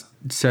 Which is,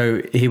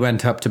 so he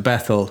went up to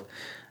Bethel,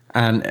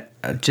 and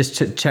just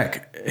to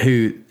check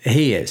who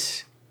he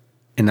is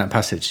in that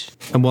passage.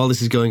 And while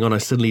this is going on,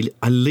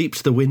 I leap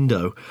to the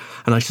window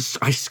and I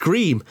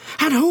scream,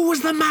 and who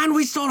was the man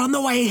we saw on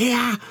the way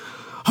here?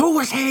 Who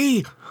was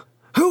he?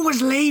 Who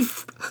was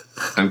Leif?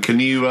 And can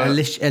you...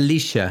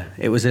 Elisha.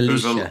 It was it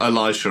was Elisha.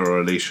 Elisha or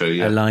Alicia,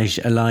 yeah.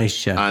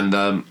 Elisha.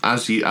 And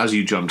as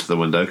you jump to the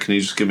window, can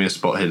you just give me a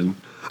spot hidden?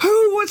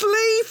 Who was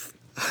Leif?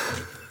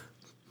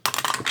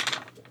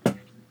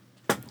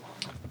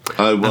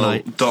 Oh, well,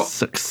 And I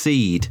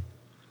succeed.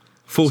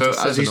 so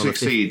 47 as you on a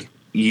 50. succeed,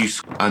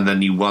 and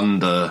then you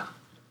wonder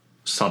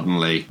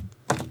suddenly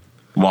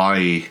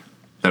why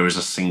there is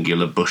a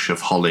singular bush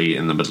of holly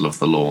in the middle of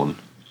the lawn,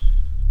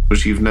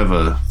 which you've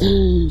never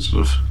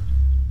sort of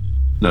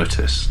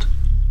noticed.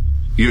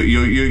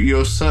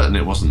 You're certain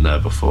it wasn't there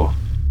before.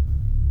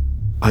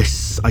 I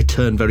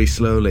turn very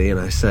slowly and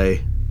I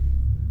say,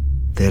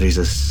 there is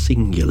a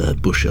singular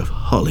bush of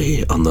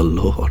holly on the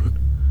lawn.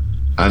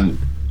 And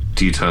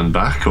do you turn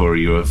back, or are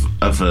you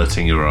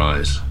averting your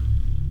eyes?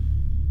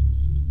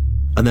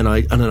 And then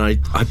I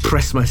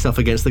press myself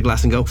against the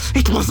glass and go,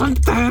 it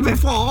wasn't there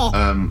before.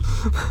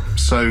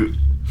 So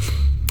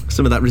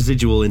Some of that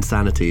residual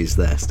insanity is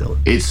there still.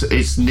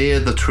 it's near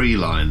the tree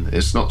line.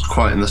 It's not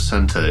quite in the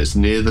centre. It's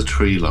near the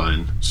tree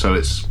line. So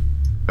it's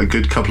a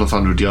good couple of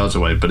 100 yards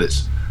away, but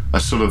it's a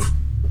sort of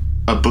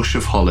a bush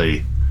of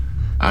holly.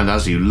 And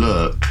as you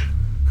look,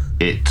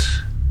 it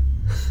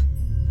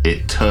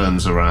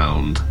turns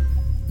around.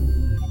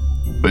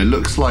 But it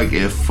looks like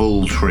a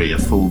full tree, a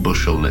full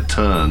bushel, and it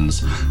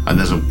turns, and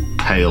there's a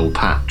pale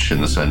patch in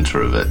the centre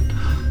of it.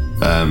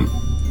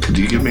 Could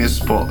you give me a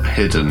spot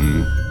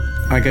hidden?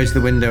 I go to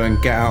the window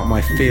and get out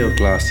my field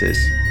glasses.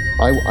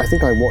 I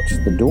think I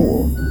watched the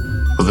door.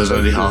 Well, there's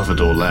only half a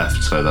door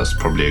left, so that's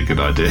probably a good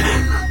idea.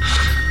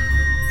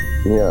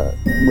 Yeah,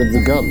 with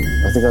the gun.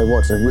 I think I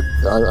watched it.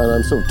 And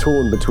I'm sort of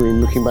torn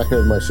between looking back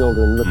over my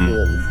shoulder and looking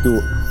at the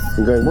door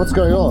and going, what's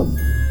going on?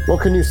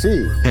 What can you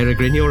see?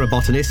 Peregrine, you're a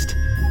botanist.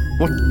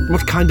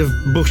 What kind of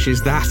bush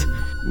is that?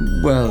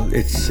 Well,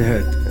 it's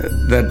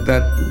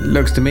that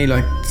looks to me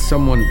like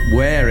someone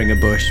wearing a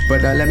bush.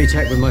 But let me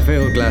check with my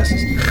field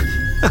glasses.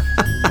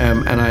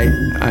 And I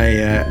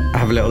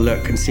have a little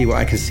look and see what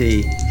I can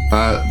see.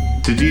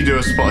 Did you do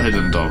a spot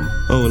hidden, Dom?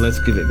 Oh, let's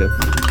give it a go.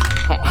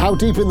 How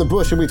deep in the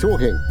bush are we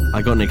talking?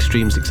 I got an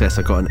extreme success.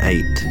 I got an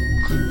 8.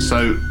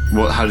 So,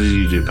 how did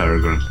you do,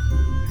 Peregrine?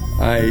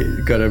 I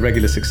got a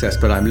regular success,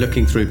 but I'm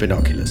looking through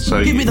binoculars.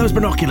 So Give me those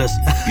binoculars.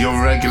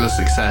 your regular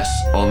success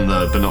on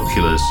the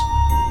binoculars,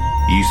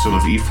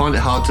 you find it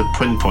hard to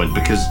pinpoint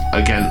because,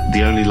 again,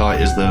 the only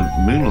light is the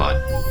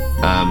moonlight.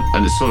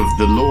 And it's sort of,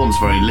 the lawn's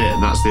very lit,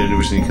 and that's the only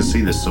reason you can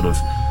see this sort of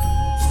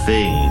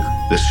thing,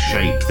 this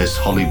shape, this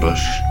holly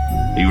bush.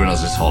 You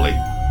realise it's holly.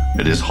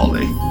 It is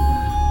holly.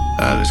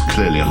 It's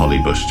clearly a holly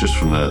bush just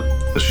from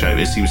the shape.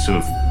 It seems to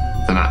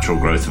have, the natural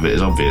growth of it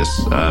is obvious.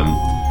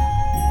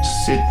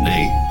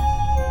 Sydney,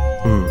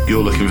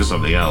 you're looking for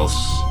something else,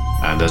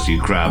 and as you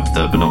grab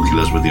the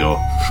binoculars with your,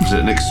 is it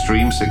an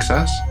extreme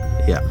success?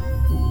 Yeah.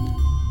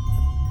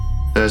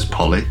 There's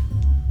Polly.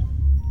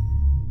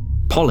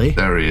 Polly?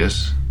 There he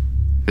is.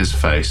 His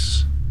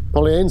face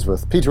Polly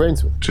Ainsworth, Peter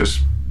Ainsworth.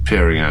 just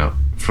peering out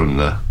from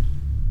the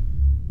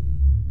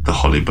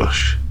holly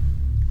bush.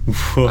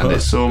 And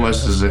it's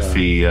almost as if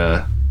he...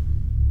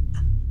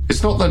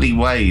 it's not that he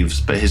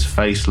waves, but his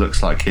face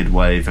looks like he'd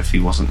wave if he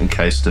wasn't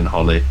encased in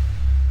holly.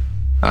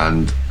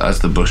 And as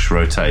the bush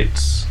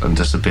rotates and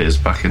disappears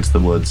back into the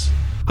woods,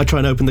 I try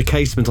and open the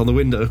casement on the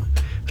window.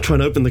 I try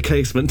and open the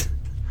casement.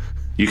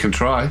 you can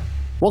try.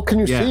 What can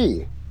you Yeah.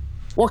 see?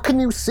 What can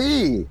you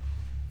see?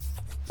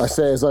 I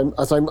say as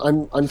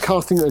I'm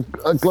casting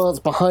a glance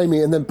behind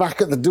me and then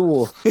back at the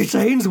door. It's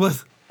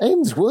Ainsworth.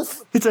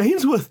 Ainsworth? It's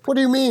Ainsworth. What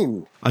do you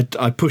mean?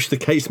 I push the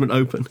casement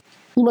open.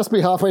 He must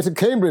be halfway to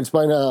Cambridge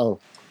by now.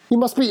 He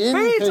must be in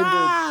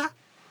Cambridge.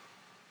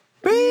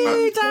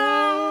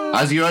 Peter!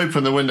 As you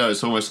open the window,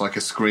 it's almost like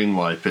a screen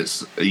wipe. There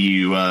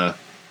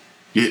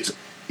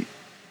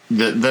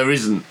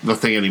isn't the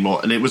thing anymore,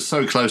 and it was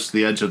so close to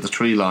the edge of the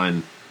tree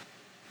line.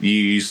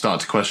 You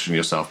start to question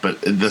yourself, but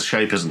the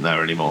shape isn't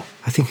there anymore.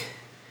 I think...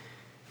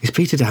 Is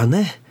Peter down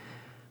there?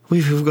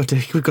 We've got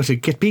to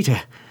get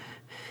Peter.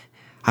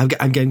 I'm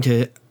going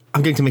to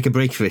make a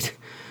break for it.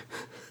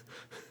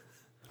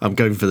 I'm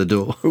going for the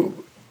door.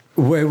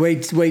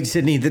 Wait,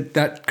 Sydney.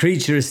 That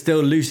creature is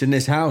still loose in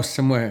this house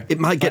somewhere. It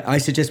might get... I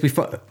suggest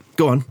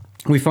Go on.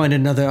 we find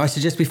another. I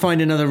suggest we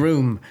find another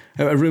room,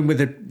 a room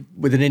with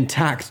an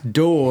intact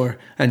door,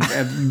 and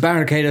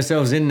barricade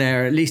ourselves in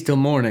there at least till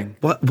morning.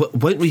 What,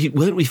 won't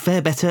we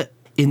fare better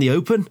in the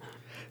open?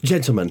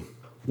 Gentlemen,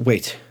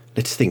 wait.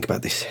 Let's think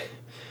about this.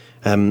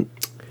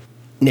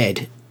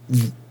 Ned,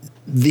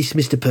 this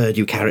Mr.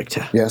 Purdue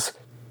character. Yes.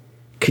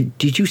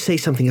 Did you say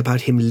something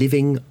about him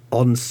living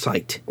on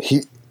site?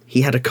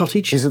 He had a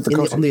cottage, He's at the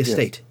cottage, on the yes.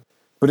 estate.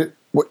 But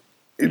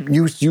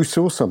you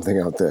saw something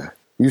out there.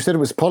 You said it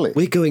was Polly.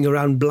 We're going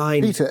around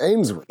blind. Peter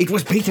Ainsworth. It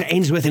was Peter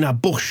Ainsworth in a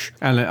bush.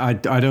 And I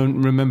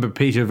don't remember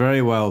Peter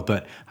very well,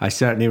 but I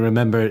certainly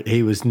remember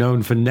he was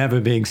known for never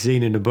being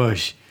seen in a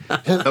bush.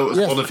 That was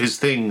Yes. one of his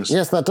things.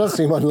 Yes, that does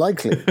seem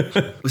unlikely.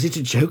 Was it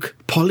a joke?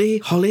 Polly?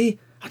 Holly?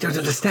 I don't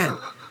understand.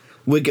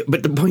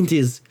 But the point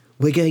is,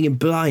 we're going in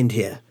blind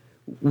here.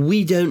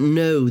 We don't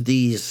know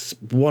these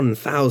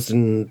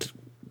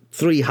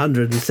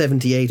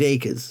 1,378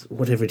 acres,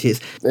 whatever it is.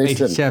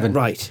 87.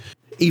 Right.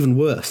 Even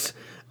worse.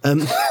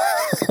 Good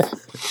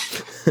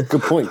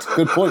point.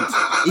 Good point.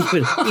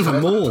 Even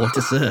more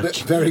to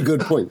search. Very good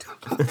point.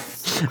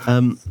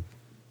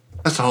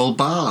 That's a whole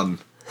barn.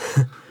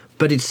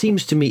 But it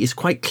seems to me it's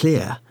quite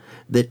clear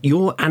that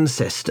your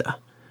ancestor,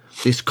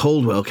 this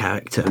Caldwell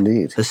character,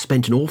 Indeed. has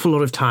spent an awful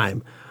lot of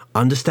time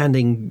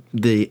understanding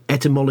the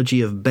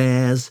etymology of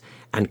bears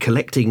and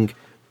collecting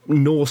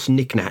Norse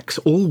knickknacks.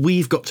 All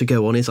we've got to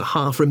go on is a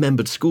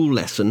half-remembered school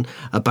lesson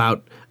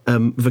about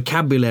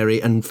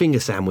vocabulary and finger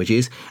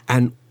sandwiches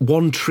and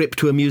one trip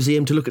to a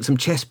museum to look at some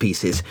chess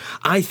pieces.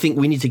 I think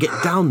we need to get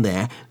down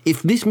there.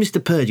 If this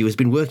Mr. Purdue has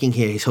been working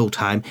here his whole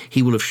time,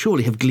 he will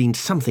surely have gleaned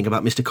something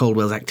about Mr.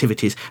 Caldwell's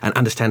activities and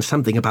understand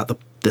something about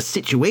the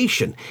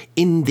situation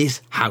in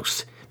this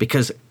house.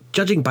 Because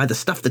judging by the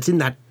stuff that's in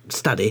that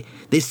study,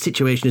 this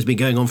situation has been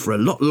going on for a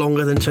lot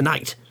longer than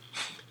tonight.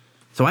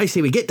 So I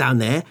say we get down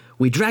there,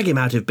 we drag him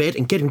out of bed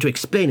and get him to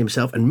explain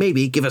himself and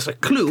maybe give us a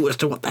clue as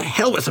to what the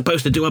hell we're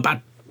supposed to do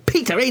about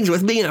Peter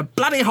Ainsworth being in a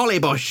bloody holly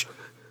bush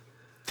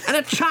and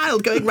a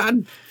child going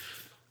round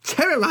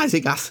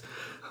terrorising us.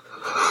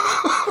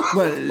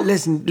 Well,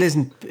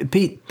 listen,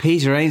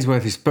 Peter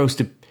Ainsworth is supposed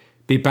to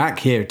be back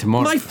here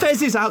tomorrow. My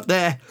fez is out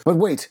there. But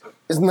wait,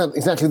 isn't that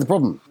exactly the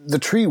problem? The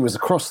tree was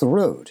across the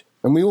road,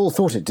 and we all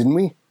thought it, didn't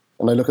we?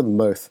 And I look at them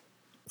both,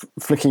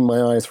 flicking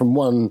my eyes from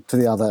one to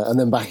the other, and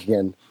then back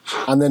again,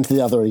 and then to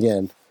the other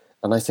again.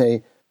 And I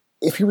say,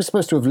 if he was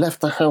supposed to have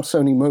left the house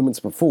only moments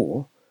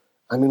before,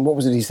 I mean, what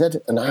was it he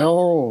said? An hour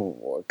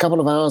or a couple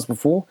of hours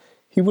before?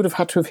 He would have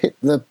had to have hit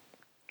the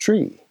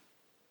tree.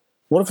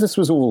 What if this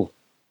was all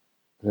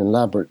an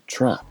elaborate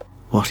trap?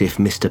 What if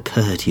Mr.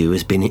 Purdue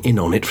has been in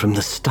on it from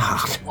the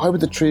start? Why would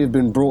the tree have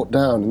been brought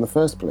down in the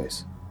first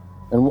place?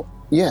 And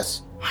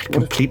yes. I'd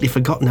completely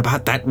forgotten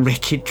about that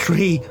wretched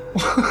tree.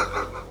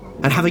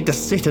 And having to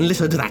sit and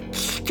listen to that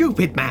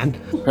stupid man.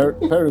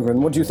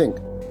 Peregrine, what do you think?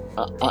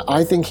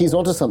 I think he's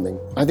onto something.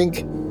 I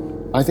think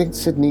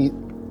Sidney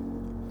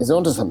is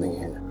onto something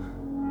here.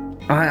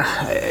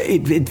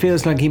 It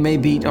feels like he may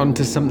be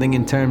onto something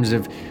in terms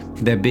of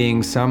there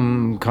being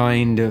some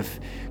kind of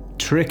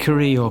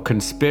trickery or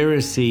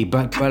conspiracy,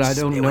 but I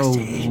don't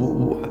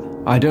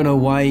know. I don't know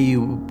why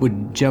you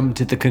would jump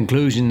to the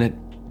conclusion that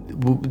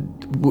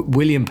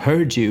William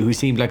Purdue, who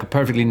seemed like a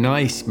perfectly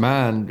nice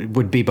man,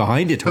 would be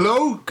behind it.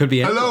 Hello? Could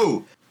be.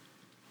 Hello?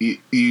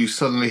 You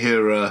suddenly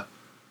hear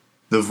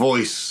the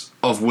voice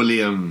of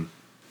William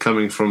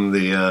coming from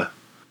the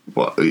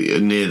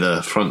near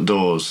the front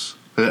doors.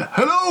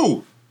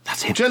 Hello?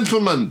 That's him.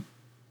 Gentlemen,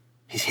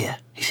 He's here.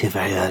 He's here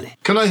very early.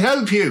 can I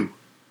help you?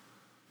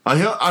 I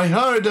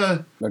heard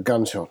A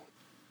gunshot.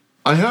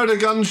 I heard a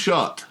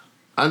gunshot,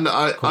 and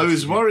I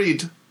was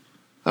worried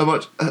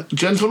about...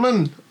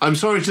 gentlemen, I'm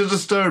sorry to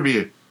disturb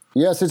you.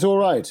 Yes, it's all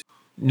right.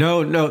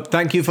 No,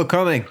 thank you for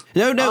coming.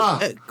 No.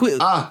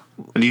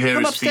 And you hear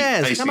Come his feet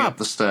upstairs, pacing come up up.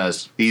 the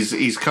stairs.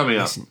 He's coming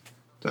up.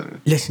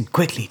 Listen,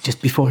 quickly,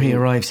 just before he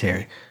arrives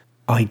here,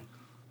 I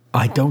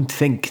don't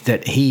think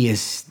that he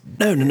is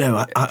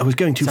No. I was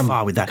going too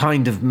far with that.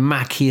 kind of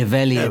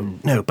Machiavellian.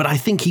 No, but I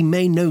think he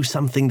may know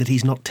something that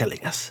he's not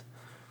telling us.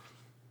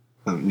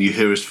 And you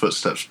hear his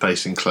footsteps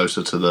pacing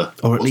closer to the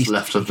Or at what's least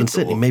left he of the can door.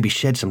 certainly maybe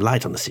shed some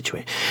light on the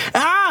situation.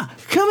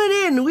 Coming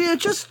in. We are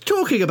just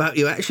talking about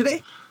you,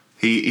 actually.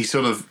 He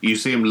sort of, you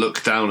see him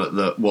look down at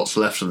the what's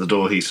left of the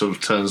door. He sort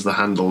of turns the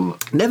handle.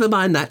 Never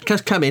mind that.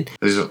 Just come in.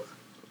 He's like,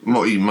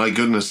 my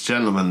goodness,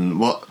 gentlemen,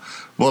 what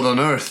on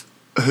earth?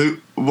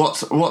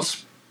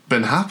 What's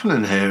been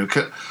happening here?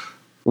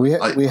 We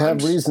I'm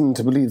have reason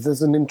to believe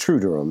there's an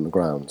intruder on the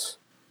grounds.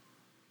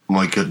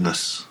 My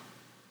goodness.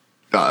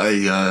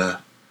 I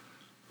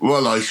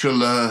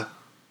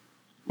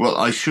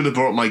should have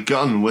brought my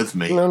gun with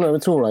me. No,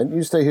 it's all right.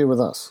 You stay here with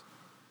us.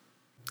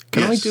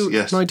 Can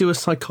Yes. I do a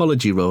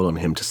psychology roll on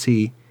him to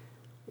see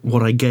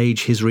what I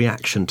gauge his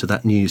reaction to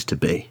that news to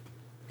be?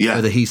 Yeah.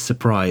 Whether he's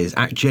surprised,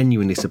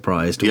 genuinely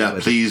surprised. Or Yeah,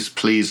 whether-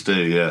 please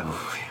do, yeah.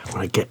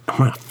 I'm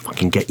gonna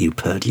fucking get you,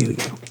 Purdue.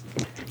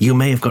 You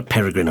may have got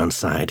Peregrine on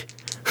side.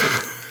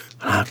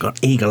 I've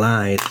got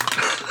eagle-eyed.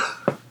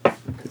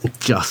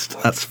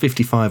 That's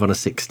 55 on a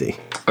 60.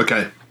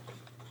 Okay.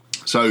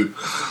 So,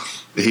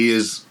 he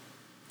is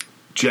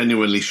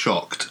genuinely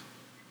shocked,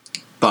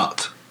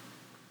 but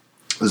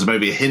there's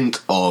maybe a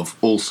hint of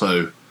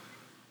also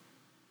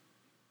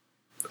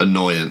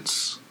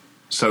annoyance.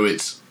 So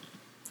it's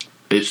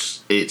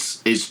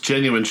it's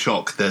genuine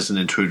shock. There's an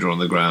intruder on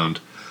the ground,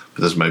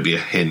 but there's maybe a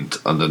hint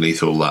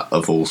underneath all that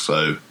of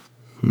also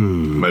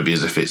maybe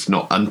as if it's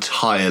not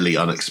entirely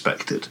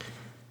unexpected.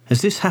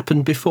 Has this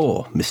happened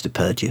before, Mr.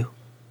 Purdue?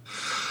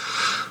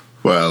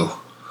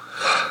 Well,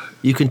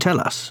 you can tell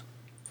us.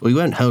 We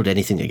won't hold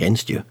anything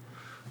against you.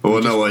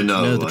 Well, no, I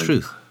know. Know the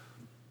truth.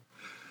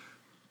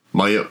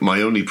 My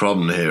only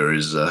problem here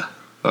is I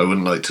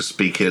wouldn't like to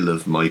speak ill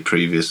of my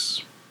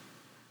previous.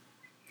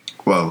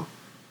 Well,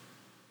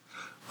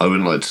 I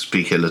wouldn't like to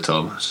speak ill of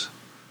Thomas,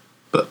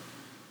 but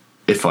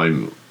if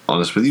I'm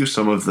honest with you,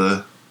 some of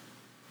the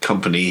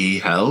company he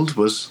held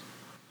was,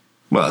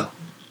 well,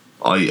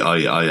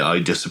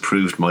 I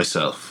disapproved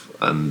myself,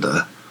 and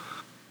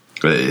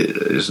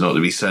it's not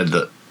to be said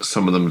that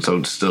some of them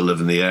don't still live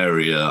in the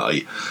area.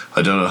 I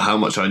don't know how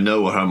much I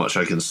know or how much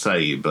I can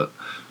say, but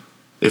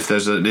if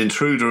there's an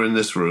intruder in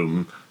this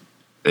room,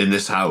 in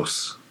this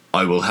house,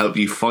 I will help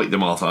you fight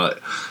them off.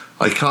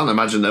 I can't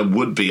imagine there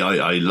would be.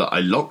 I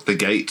locked the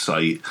gates.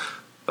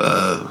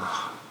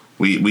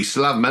 We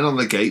still have men on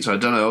the gates. I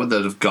don't know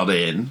that have got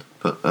in,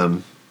 but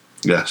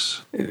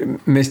yes.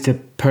 Mr.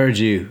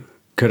 Purdue,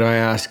 could I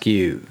ask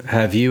you,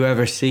 have you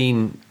ever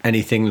seen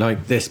anything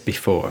like this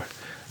before?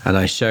 And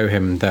I show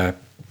him the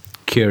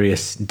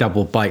curious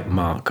double bite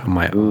mark on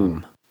my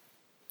arm.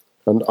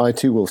 And I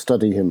too will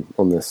study him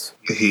on this.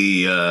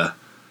 He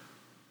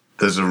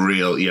there's a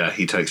real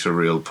he takes a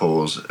real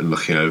pause in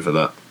looking over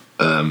that,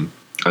 and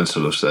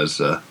sort of says,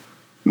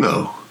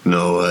 no,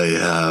 I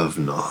have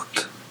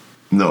not.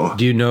 No.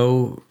 Do you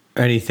know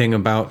anything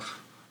about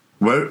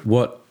where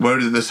what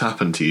did this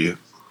happen to you?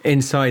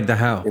 Inside the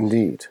house.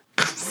 Indeed.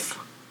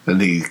 And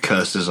he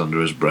curses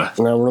under his breath.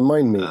 Now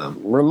remind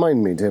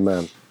me, dear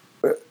man.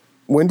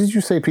 When did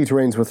you say Peter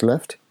Ainsworth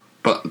left?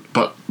 But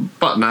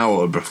an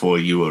hour before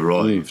you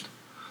arrived.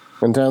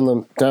 And down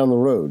the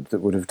road that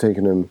would have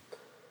taken him.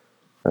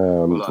 I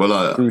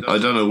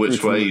don't know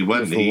which way he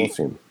went.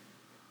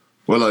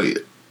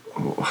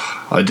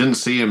 I didn't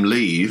see him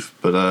leave,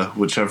 but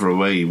whichever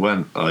way he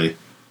went, I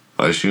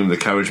assume the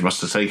carriage must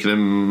have taken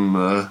him.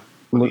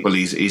 Well,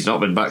 he's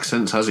not been back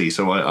since, has he?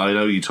 So I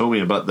know you told me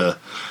about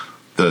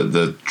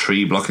the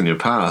tree blocking your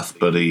path,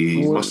 but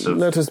he must have.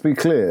 Let us be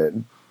clear.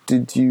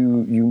 Did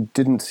you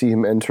didn't see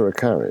him enter a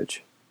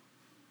carriage?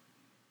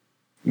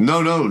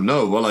 No.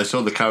 Well, I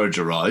saw the carriage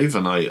arrive,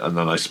 and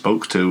then I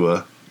spoke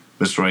to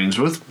Mr.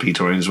 Ainsworth,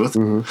 Peter Ainsworth,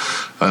 and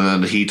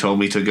then he told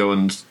me to go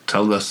and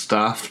tell the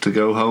staff to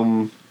go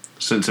home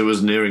since it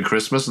was nearing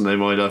Christmas and they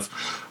might have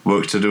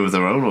work to do of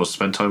their own or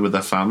spend time with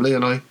their family.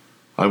 And I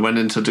went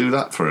in to do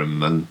that for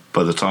him. And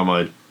by the time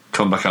I'd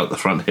come back out the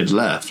front, he'd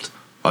left.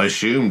 I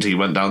assumed he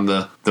went down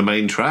the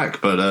main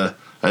track, but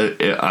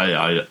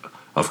I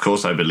of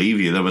course I believe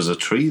you. There was a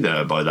tree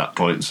there by that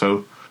point,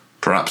 so.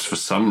 Perhaps for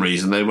some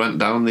reason they went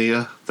down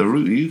the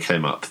route you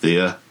came up,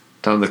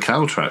 down the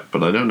cow track,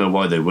 but I don't know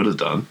why they would have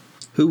done.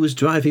 Who was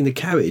driving the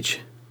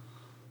carriage?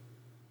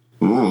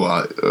 Ooh,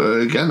 I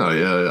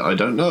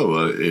don't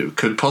know. It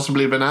could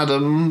possibly have been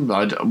Adam.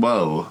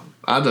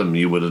 Adam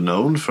you would have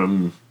known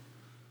from...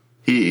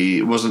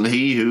 He wasn't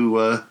he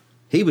who...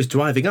 He was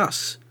driving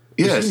us.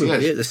 Yes.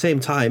 At the same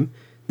time...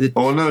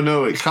 Oh,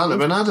 no, it can't have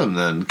been Adam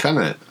then, can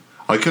it?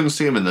 I couldn't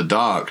see him in the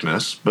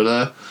darkness,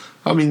 but...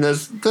 I mean,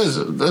 there's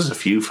a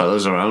few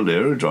fellas around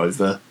here who drive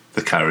the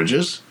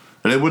carriages,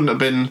 and it wouldn't have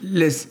been.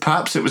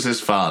 Perhaps it was his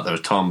father,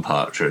 Tom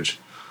Partridge.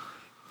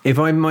 If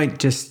I might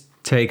just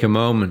take a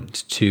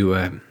moment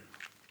to,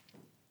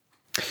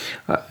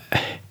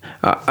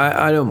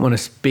 I don't want to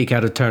speak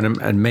out of turn,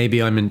 and maybe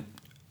I'm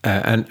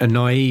a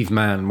naive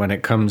man when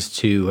it comes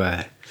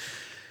to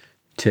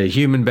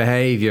human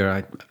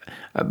behaviour.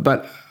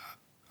 But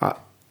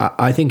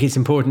I think it's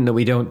important that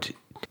we don't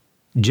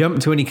jump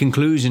to any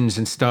conclusions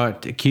and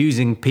start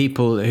accusing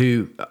people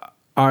who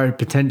are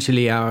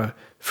potentially our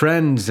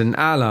friends and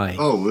allies.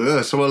 Oh,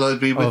 yes. Well,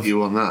 I'd be with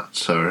you on that,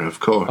 sir, of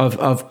course.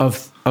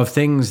 Of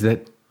things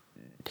that...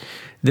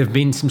 There have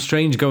been some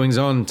strange goings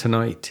on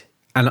tonight.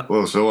 And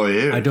well, so I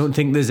hear. I don't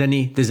think there's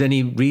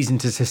any reason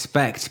to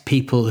suspect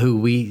people who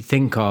we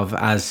think of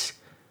as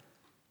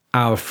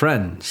our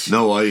friends.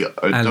 No, I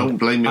don't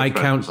blame your I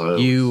friends. count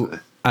you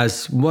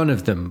as one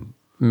of them,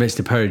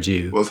 Mr.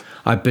 Purdue. Well,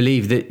 I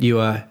believe that you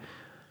are...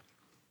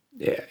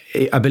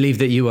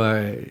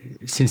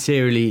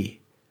 sincerely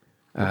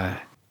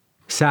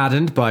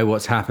saddened by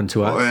what's happened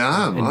to us.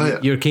 I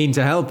am. You're keen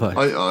to help us.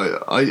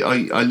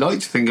 I like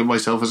to think of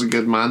myself as a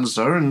good man,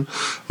 sir. And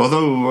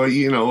although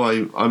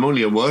I'm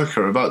only a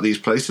worker about these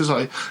places,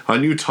 I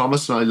knew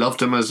Thomas and I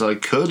loved him as I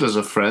could, as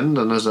a friend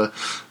and as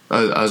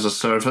a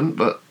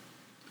servant.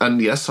 And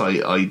yes,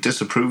 I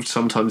disapproved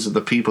sometimes of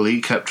the people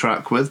he kept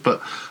track with,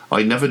 but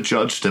I never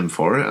judged him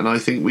for it, and I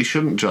think we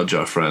shouldn't judge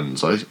our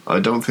friends. I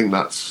don't think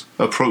that's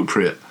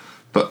appropriate.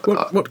 But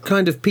what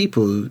kind of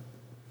people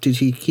did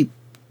he keep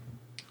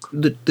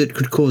that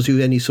could cause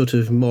you any sort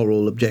of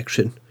moral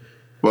objection?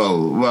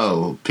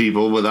 Well,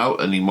 people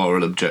without any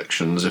moral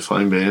objections, if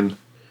I'm being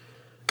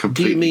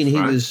completely Do you mean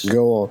frank. he was...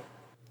 Go on.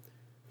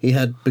 he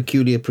had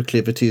peculiar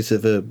proclivities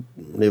of an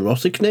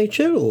erotic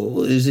nature,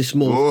 or is this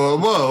more...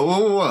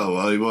 Whoa.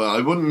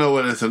 I wouldn't know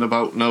anything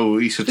about no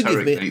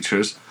esoteric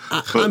natures.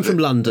 I'm from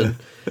London.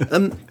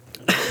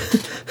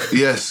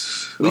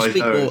 Yes, we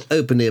speak more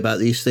openly about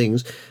these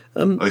things.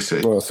 I see.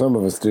 Well, some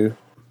of us do.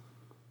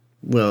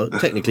 Well,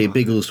 technically,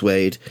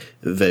 Biggleswade,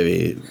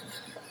 very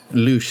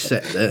loose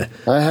set there.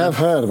 I have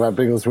heard about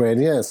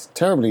Biggleswade, yes.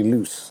 Terribly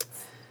loose.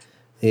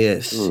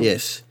 Yes,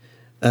 yes.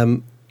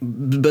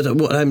 But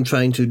what I'm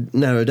trying to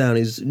narrow down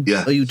is,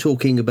 are you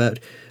talking about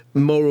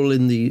moral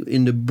in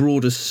the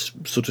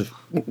broadest sort of,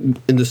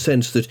 in the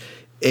sense that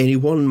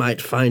anyone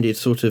might find it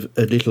sort of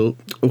a little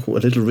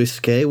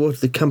risque, what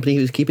the company he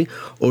was keeping,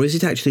 or is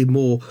it actually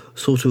more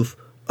sort of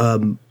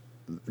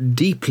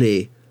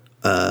deeply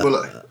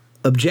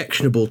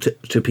objectionable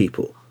to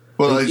people?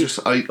 Well,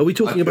 are we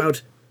talking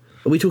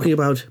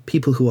about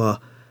people who are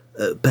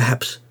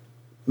perhaps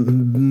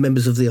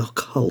members of the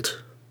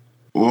occult?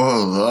 I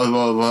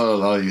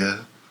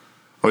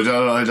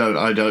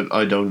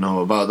don't know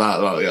about that.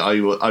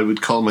 I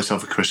would call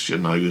myself a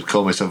Christian. I would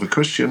call myself a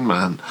Christian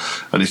man.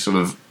 And he sort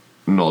of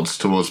nods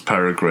towards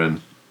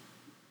Peregrine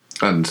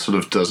and sort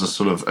of does a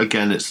sort of,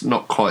 again, it's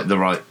not quite the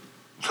right,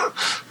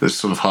 it's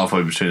sort of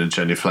halfway between a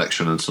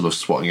genuflection and sort of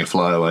swatting a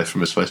fly away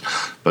from his face.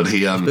 But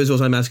he... I suppose what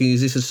I'm asking,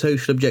 is this a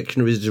social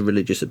objection or is it a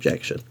religious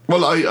objection?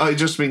 Well, I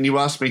just mean, you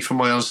asked me for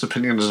my honest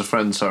opinion as a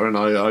friend, sir, and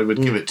I would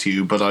give it to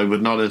you, but I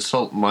would not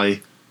insult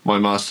my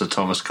master,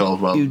 Thomas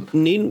Caldwell. You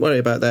needn't worry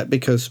about that,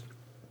 because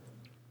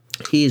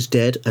he is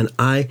dead and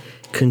I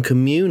can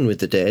commune with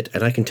the dead,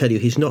 and I can tell you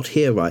he's not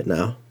here right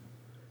now,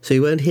 so he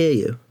won't hear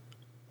you.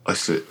 I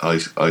see. I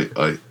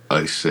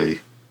see.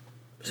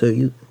 So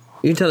you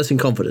can tell us in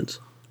confidence.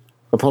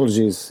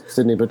 Apologies,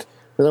 Sydney, but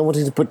without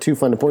wanting to put too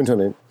fine a point on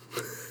it,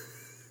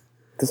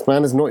 this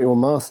man is not your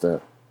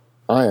master.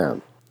 I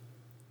am.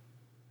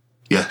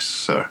 Yes,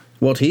 sir.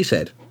 What he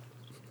said.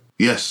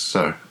 Yes,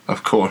 sir.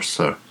 Of course,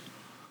 sir.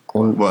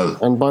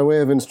 And by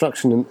way of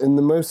instruction, in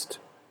the most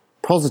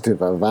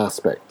positive of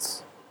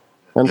aspects,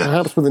 and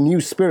perhaps with a new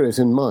spirit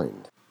in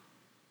mind.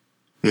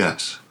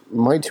 Yes.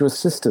 Might you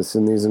assist us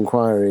in these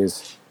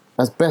inquiries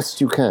as best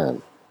you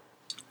can?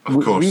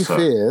 Of course, we sir.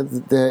 fear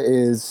that there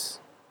is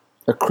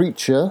a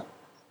creature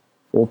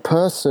or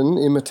person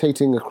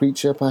imitating a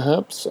creature,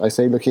 perhaps, I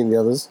say looking at the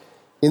others,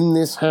 in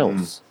this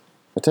house,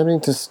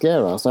 attempting to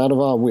scare us out of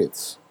our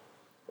wits.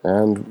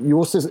 And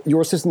your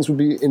assistance would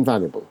be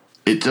invaluable.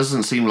 It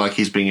doesn't seem like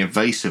he's being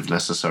evasive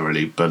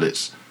necessarily, but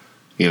it's,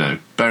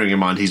 bearing in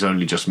mind he's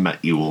only just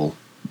met you all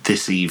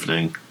this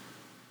evening,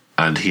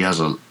 and he has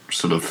a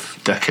sort of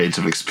decades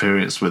of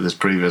experience with his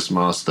previous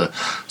master.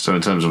 So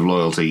in terms of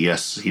loyalty,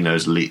 yes, he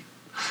knows.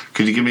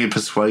 Could you give me a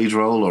persuade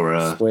roll or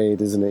a persuade?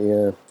 Isn't it?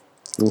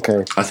 Yeah.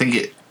 Okay. I think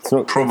it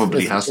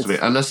probably has to be,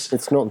 unless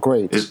it's not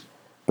great.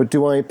 But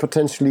do I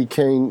potentially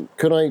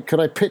could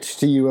I pitch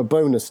to you a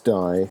bonus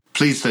die?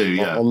 Please do.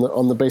 Yeah.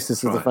 On the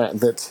basis of the fact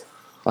that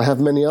I have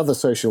many other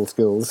social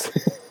skills.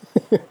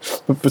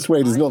 But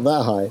persuade is not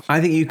that high.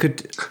 I think you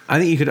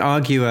could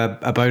argue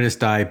a bonus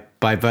die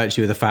by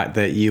virtue of the fact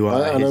that you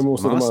are and I'm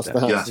also master.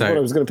 The master. That's what I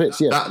was going to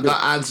pitch. Yeah,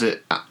 that adds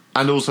it,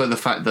 and also the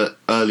fact that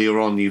earlier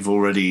on you've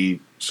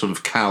already sort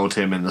of cowed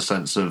him in the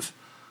sense of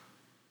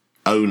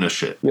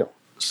ownership. Yeah.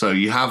 So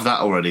you have that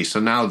already. So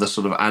now the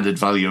sort of added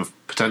value of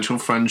potential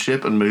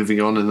friendship and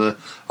moving on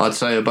I'd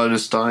say a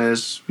bonus die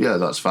is,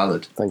 that's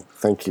valid.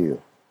 Thank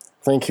you,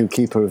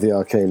 Keeper of the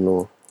Arcane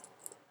Law.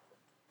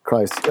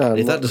 Christ.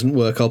 If that doesn't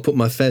work, I'll put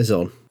my fez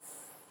on.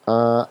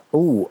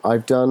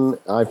 I've done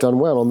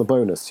well on the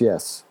bonus.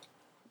 Yes.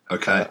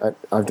 Okay.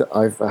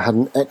 I've had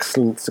an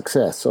excellent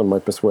success on my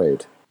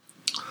persuade.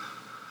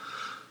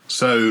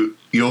 So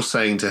you're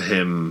saying to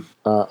him,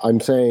 I'm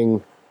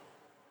saying,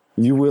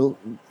 you will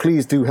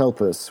please do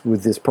help us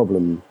with this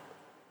problem.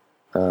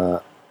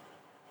 And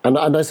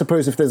I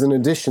suppose if there's an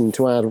addition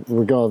to add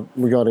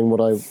regarding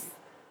what I've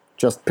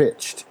just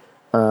pitched,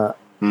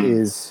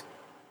 is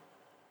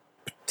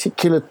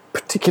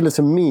particular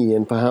to me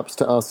and perhaps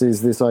to us,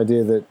 is this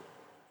idea that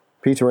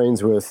Peter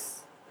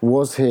Ainsworth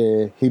was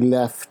here, he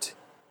left,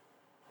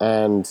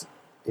 and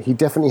he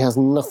definitely has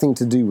nothing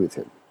to do with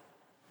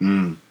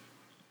him.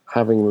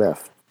 Having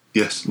left.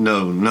 Yes,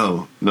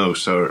 no,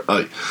 sir.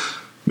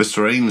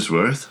 Mr.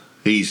 Ainsworth,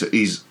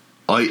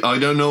 I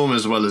don't know him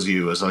as well as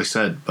you, as I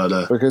said,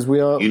 but because we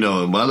are, you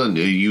know him well and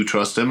you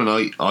trust him,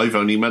 and I've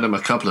only met him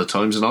a couple of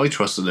times and I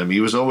trusted him. He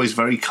was always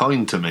very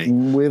kind to me.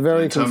 We're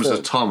very in terms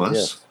of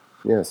Thomas.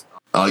 Yes.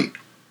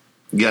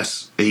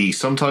 He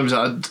sometimes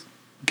had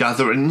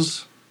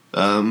gatherings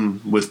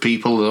with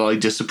people that I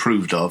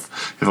disapproved of.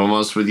 If I'm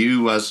honest with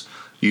you, as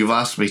you've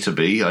asked me to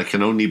be, I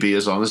can only be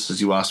as honest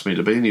as you asked me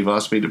to be, and you've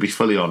asked me to be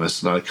fully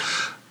honest. And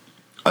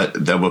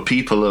there were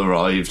people who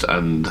arrived,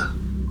 and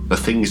the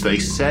things they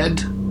said,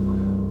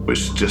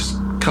 which just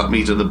cut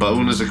me to the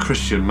bone as a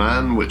Christian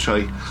man, which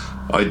I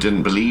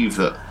didn't believe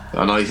that.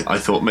 And I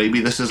thought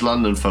maybe this is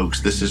London folks,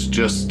 this is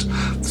just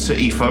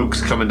city folks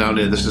coming down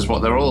here, this is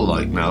what they're all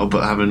like now.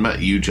 But having met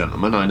you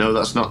gentlemen, I know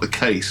that's not the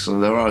case,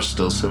 and there are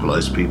still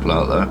civilised people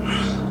out there.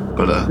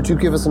 But Could you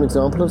give us an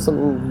example of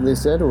something they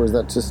said, or is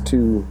that just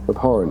too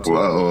abhorrent?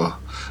 well,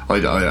 I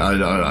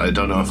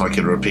don't know if I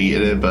can repeat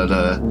it, but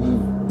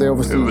They it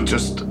obviously... was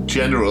just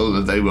general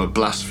that they were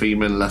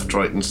blaspheming left,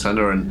 right, and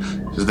centre, and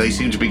they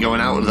seem to be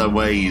going out of their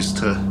ways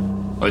to,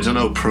 I don't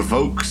know,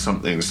 provoke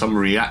something, some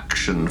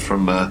reaction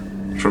from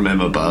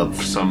him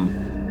above.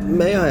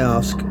 May I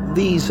ask,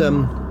 these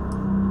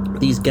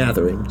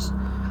gatherings,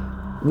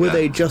 were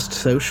they just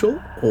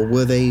social, or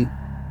were they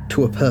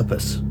to a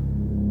purpose?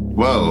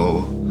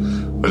 Well,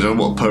 I don't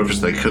know what purpose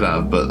they could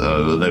have, but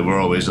they were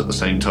always at the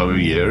same time of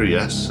year,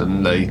 yes,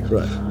 and they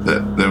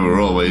were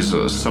always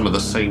some of the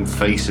same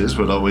faces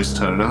would always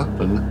turn up.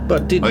 And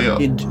But did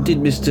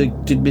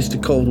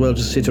Mr. Caldwell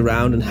just sit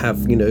around and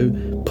have,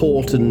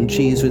 port and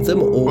cheese with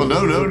them, or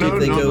did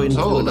they go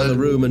into another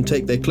room and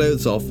take their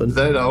clothes off? And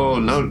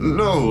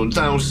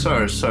no,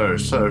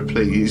 sir,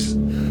 please.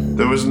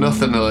 There was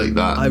nothing like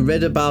that. I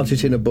read about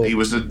it in a book. He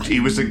was a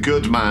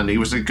good man. He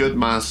was a good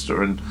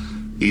master, and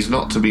he's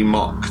not to be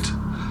mocked.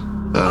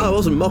 I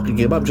wasn't mocking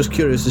him. I'm just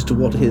curious as to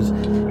what his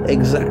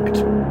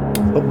exact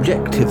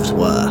objectives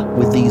were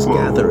with these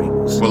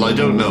gatherings. Well, I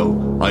don't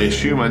know. I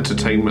assume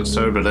entertainment,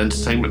 sir, but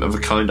entertainment of a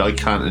kind I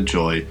can't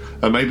enjoy.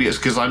 And maybe it's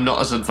because I'm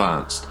not as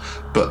advanced.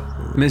 But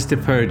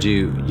Mr.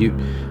 Purdue, you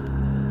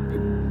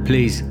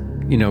please,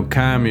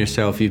 calm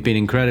yourself. You've been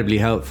incredibly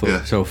helpful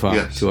so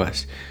far to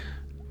us.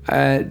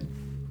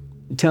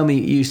 Tell me,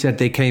 you said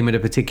they came at a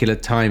particular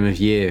time of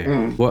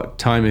year. What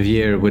time of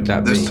year would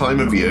that be? This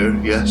time of year,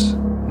 yes.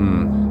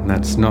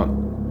 That's not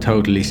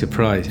totally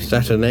surprising.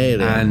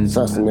 Saturnalia. And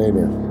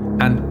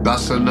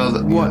That's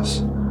another. What?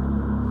 Yes.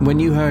 when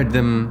you heard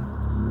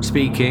them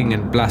speaking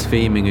and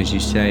blaspheming, as you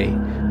say,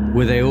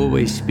 were they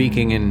always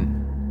speaking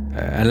in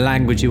a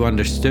language you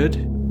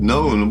understood?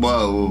 No,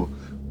 well,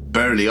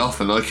 barely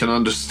often. I can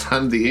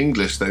understand the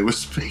English they were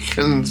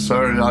speaking.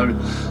 Sorry, I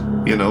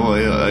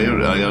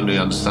only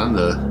understand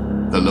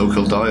the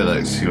local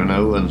dialects,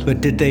 And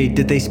But did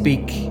they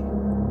speak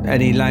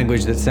any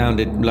language that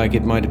sounded like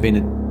it might have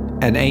been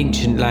an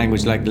ancient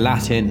language like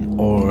Latin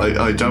or...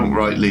 I don't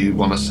rightly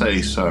want to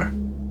say, sir.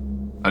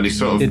 And he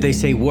sort of... Did they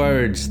say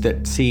words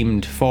that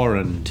seemed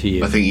foreign to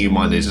you? I think you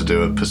might need to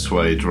do a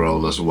persuade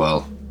roll as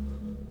well.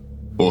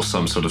 Or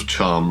some sort of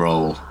charm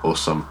roll or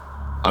some...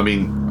 I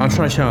mean... I'll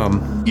try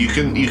charm. You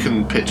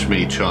can pitch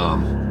me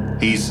charm.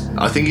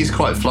 I think he's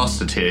quite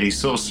flustered here. He's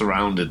sort of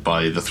surrounded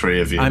by the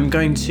three of you. I'm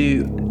going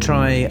to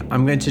try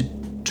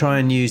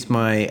and use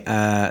my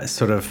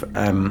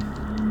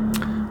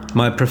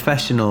my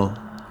professional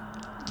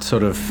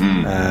sort of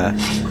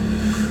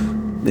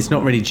it's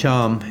not really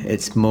charm,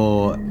 it's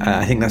more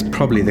I think that's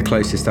probably the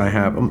closest I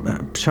have.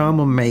 Charm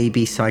or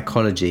maybe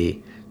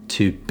psychology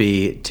to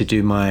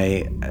do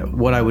my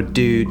what I would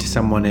do to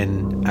someone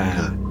in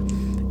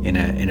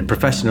a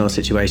professional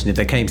situation if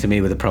they came to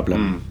me with a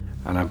problem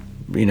and I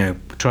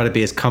try to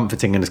be as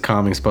comforting and as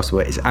calming as possible.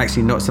 It's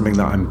actually not something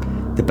that I'm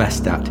the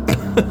best at,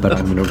 but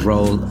I'm going to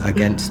roll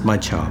against my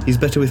charm. He's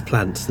better with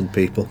plants than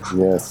people.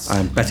 Yes.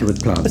 I'm better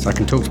with plants. I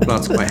can talk to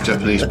plants quite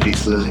happily. Japanese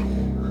peace lily.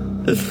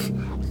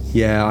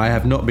 Yeah, I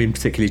have not been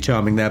particularly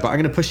charming there, but I'm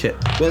going to push it.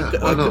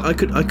 Well, I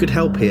could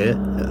help here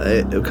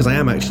because I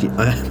am actually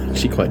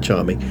quite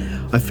charming.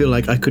 I feel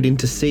like I could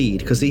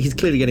intercede because he's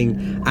clearly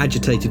getting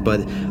agitated by.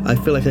 I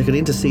feel like I could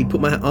intercede, put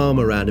my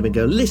arm around him, and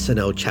go, "Listen,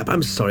 old chap,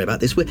 I'm sorry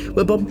about this.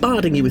 We're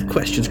bombarding you with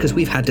questions because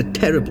we've had a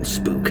terrible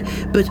spook.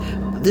 But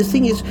the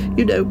thing is,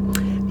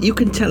 you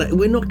can tell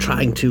we're not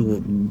trying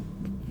to."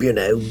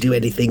 Do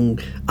anything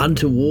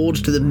untoward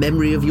to the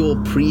memory of your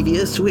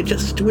previous. We're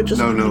just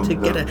trying to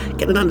get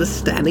an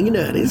understanding.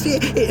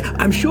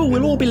 I'm sure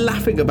we'll all be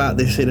laughing about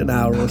this in an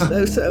hour or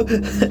so. So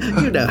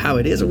you know how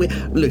it is.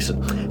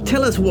 Listen,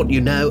 tell us what you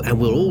know, and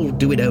we'll all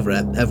do it over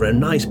a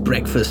nice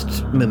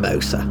breakfast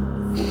mimosa.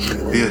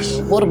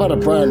 Yes. What about a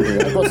brandy?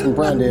 I've got some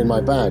brandy in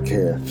my bag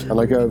here, and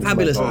I go over to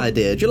Fabulous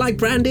idea. Do you like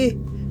brandy?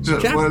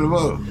 Jack?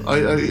 Well,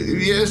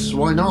 yes,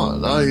 why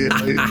not?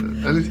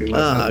 Anything like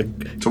that.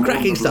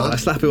 Cracking stuff. I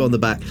slap him on the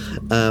back.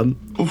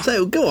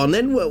 So go on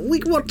then.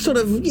 What sort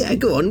of? Yeah,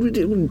 go on.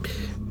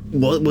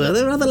 Were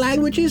there other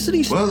languages that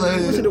he? Well,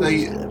 have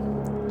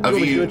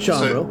you do a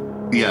charm roll?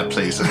 Yeah,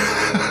 please.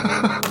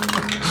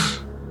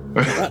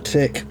 That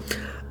tick.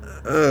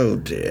 Oh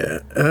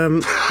dear.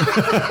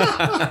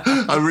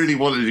 I really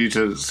wanted you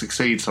to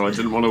succeed, so I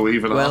didn't want to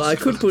even. Well, ask I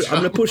could push. I'm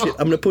going to push it.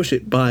 I'm going to push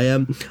it by.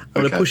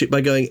 Push it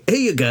by going. Here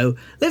you go.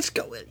 Let's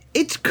go.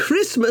 It's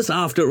Christmas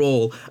after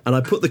all, and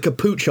I put the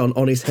capuchon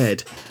on his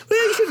head.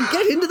 Well, you should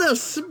get into the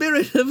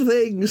spirit of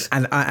things.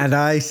 And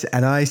I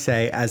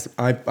say, as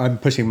I'm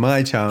pushing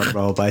my charm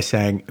roll by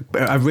saying,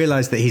 I've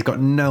realised that he's got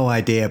no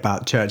idea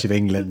about Church of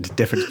England,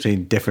 difference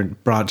between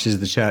different branches of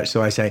the church.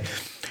 So I say,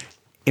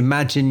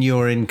 imagine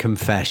you're in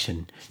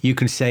confession. You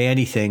can say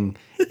anything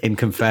in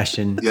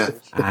confession,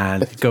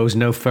 and it goes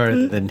no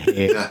further than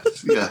here.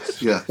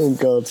 Yes. Oh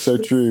God, so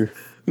true.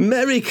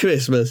 Merry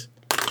Christmas.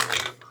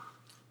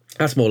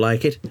 That's more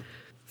like it.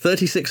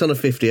 36 on a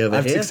 50 over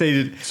I've here.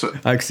 succeeded.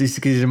 I've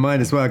succeeded in mine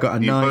as well. I got a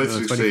 9 both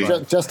on a succeed.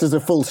 25. Just as a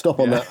full stop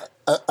on that,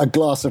 a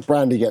glass of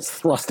brandy gets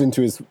thrust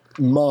into his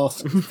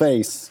masked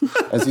face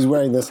as he's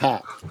wearing this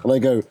hat. And I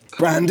go,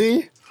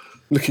 brandy?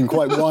 Looking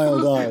quite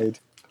wild-eyed.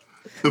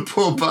 The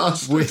poor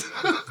bastard.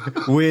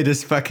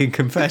 Weirdest fucking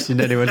confession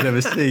anyone's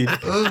ever seen.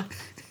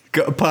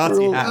 Got a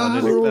party hat on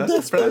and a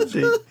glass of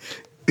brandy.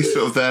 He's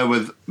sort of there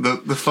with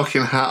the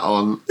fucking hat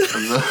on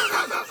and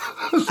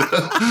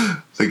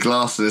the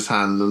glass in his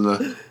hand,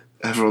 and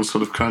everyone's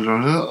sort of crowded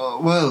around.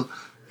 Oh, well,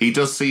 he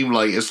does seem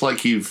like it's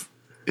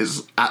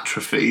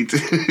atrophied.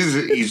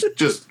 He's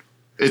just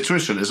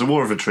attrition. It's a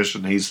war of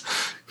attrition. He's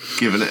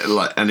given it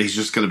and he's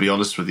just going to be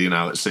honest with you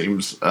now. It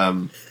seems.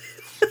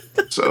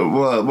 So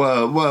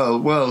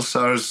well,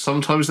 sir.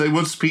 Sometimes they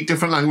would speak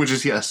different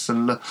languages, yes,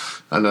 and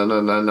I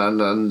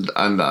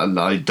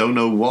don't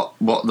know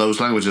what those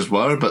languages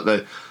were, but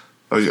they.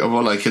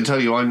 Well, I can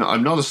tell you,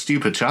 I'm not a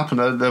stupid chap,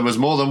 and there was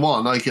more than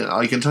one. I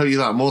can tell you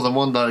that, more than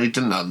one that I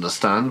didn't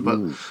understand. But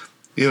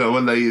you know,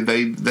 when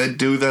they'd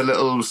do their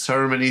little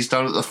ceremonies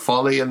down at the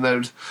Folly, and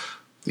they'd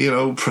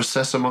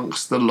process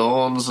amongst the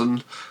lawns,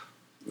 and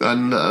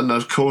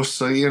of course,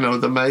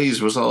 the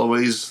maze was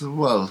always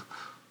well.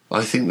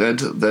 I think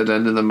they'd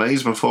end in the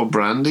maze before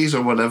Brandy's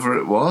or whatever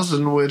it was,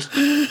 and we'd.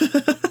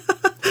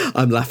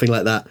 I'm laughing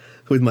like that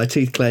with my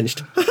teeth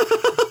clenched.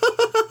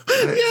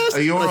 Yes,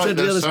 are you all right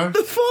there, sir?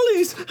 The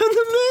Follies and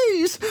the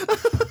maze.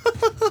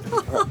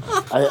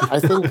 I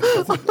think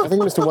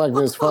Mr.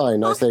 Wagner's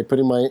fine. I say,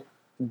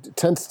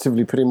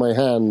 tentatively putting my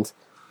hand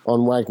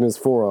on Wagner's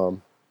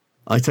forearm.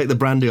 I take the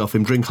brandy off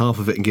him, drink half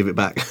of it, and give it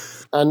back.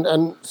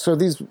 And so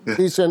these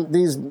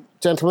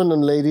gentlemen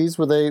and ladies,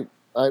 were they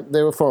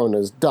were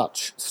foreigners,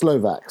 Dutch,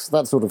 Slovaks,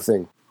 that sort of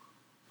thing?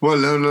 Well,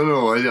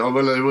 no. I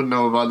wouldn't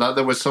know about that.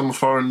 There were some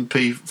foreign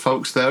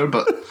folks there,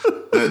 but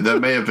there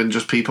may have been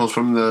just people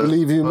from the.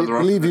 Believe you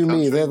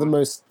me, they're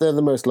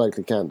the most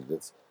likely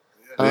candidates.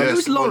 Yes,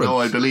 who's Lawrence? No,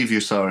 I believe you,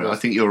 sir. I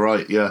think you're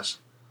right. Yes.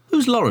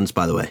 Who's Lawrence,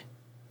 by the way?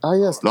 Ah,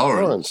 yes,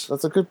 Lawrence.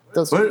 That's a good.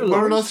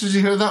 Where on earth did you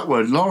hear that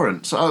word,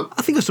 Lawrence? I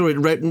think I saw it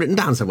written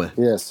down somewhere.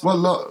 Yes.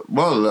 Well,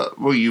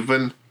 you've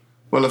been.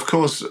 Well, of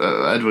course,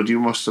 Edward,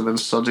 you must have been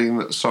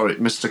studying. Sorry,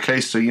 Mr.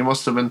 Caster, you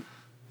must have been.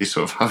 He's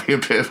sort of having a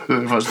bit of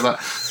that.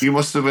 You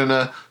must have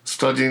been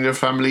studying your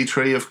family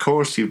tree. Of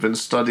course, you've been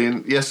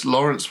studying. Yes,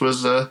 Lawrence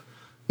was.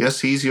 Yes,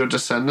 he's your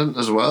descendant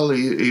as well.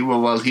 He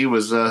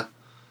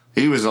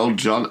was old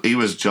John. He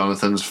was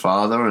Jonathan's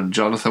father, and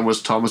Jonathan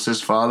was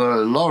Thomas's father.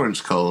 Lawrence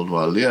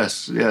Caldwell.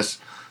 Yes.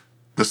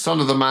 The son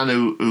of the man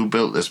who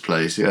built this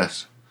place.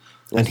 Yes.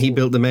 And he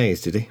built the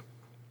maze, did he?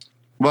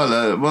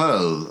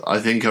 Well, I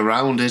think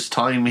around his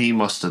time he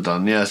must have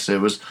done. Yes,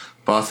 it was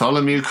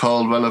Bartholomew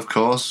Caldwell, of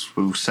course,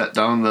 who set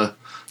down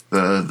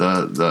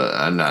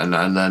and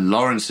then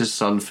Lawrence's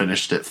son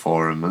finished it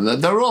for him, and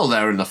they're all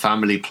there in the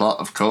family plot,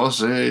 of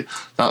course.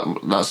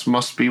 That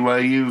must be where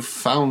you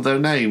found their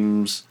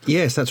names.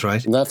 Yes, that's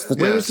right.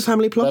 Where is the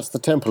family plot? That's the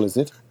temple, is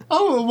it?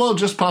 Oh well,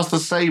 just past the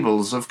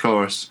stables, of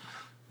course,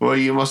 where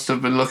you must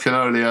have been looking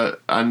earlier.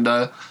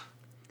 And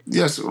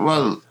yes,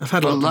 well, I've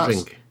had a lot to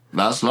drink.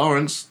 That's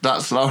Lawrence.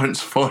 That's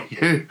Lawrence for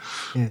you.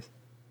 Yes.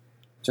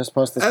 Just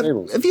past the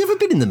stables. Have you ever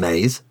been in the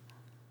maze?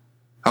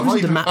 Have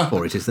There's a map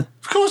for it, is there?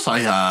 Of course I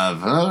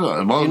have.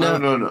 Well,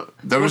 no.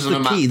 There isn't a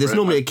map. Key? There's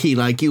normally a key,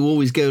 like you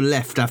always go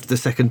left after the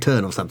second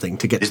turn or something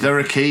to get. Is there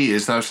a key?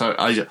 Is there?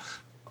 I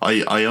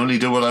only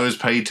do what I was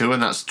paid to,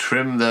 and that's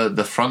trim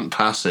the front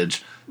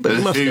passage. But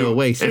you must know a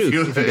way through.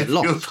 If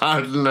you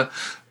pardon,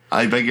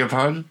 I beg your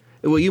pardon.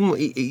 Well,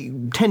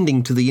 you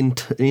tending to the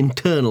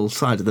internal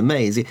side of the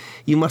maze,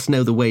 you must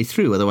know the way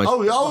through, otherwise.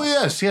 Oh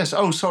yes.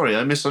 Oh, sorry,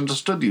 I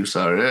misunderstood you,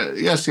 sir.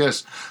 Yes.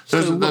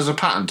 There's a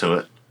pattern to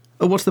it.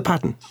 Oh, what's the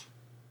pattern?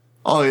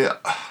 Oh, yeah.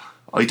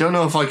 I don't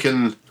know if I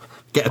can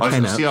get a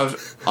pen out. See,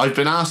 I've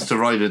been asked to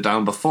write it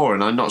down before,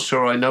 and I'm not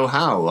sure I know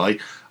how. I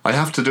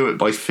have to do it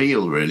by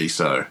feel, really,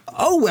 sir.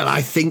 Oh well,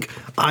 I think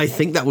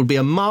that would be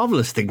a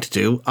marvellous thing to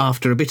do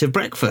after a bit of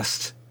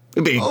breakfast.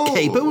 It'd be a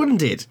caper,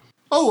 wouldn't it?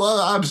 Oh,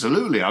 well,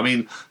 absolutely. I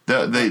mean,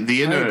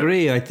 the inner. I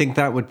agree. I think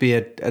that would be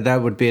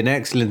an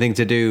excellent thing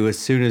to do as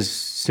soon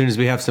as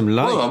we have some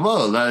light.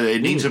 Well,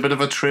 it needs a bit of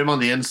a trim on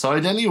the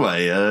inside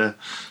anyway.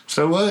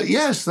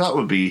 Yes, that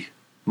would be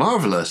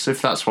marvellous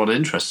if that's what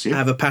interests you. I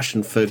have a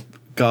passion for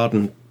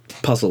garden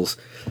puzzles.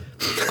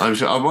 I'm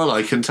sure. Well,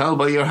 I can tell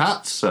by your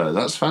hats, sir.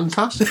 That's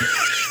fantastic.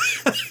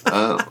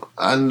 Well,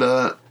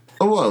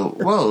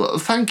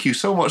 thank you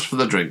so much for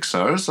the drink,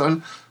 sirs.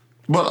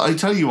 Well, I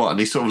tell you what, and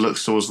he sort of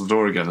looks towards the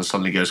door again and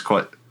suddenly goes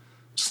quite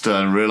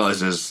stern,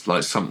 realises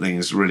like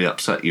something's really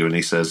upset you, and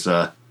he says,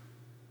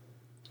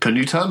 can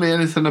you tell me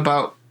anything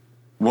about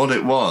what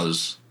it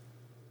was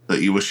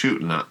that you were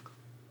shooting at?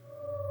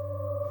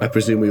 I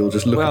presume we all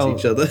just look at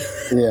each other.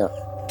 Yeah.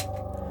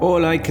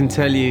 All I can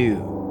tell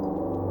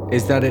you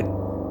is that it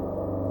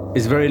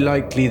is very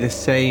likely the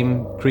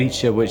same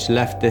creature which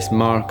left this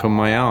mark on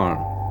my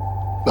arm.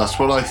 That's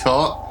what I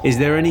thought. Is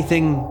there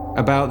anything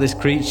about this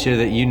creature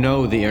that you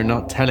know that you're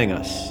not telling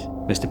us,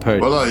 Mr. Purdy?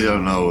 Well, I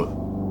don't know.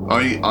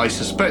 I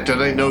suspect it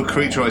ain't no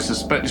creature. I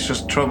suspect it's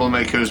just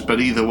troublemakers, but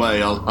either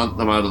way, I'll hunt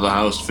them out of the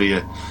house for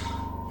you.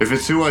 If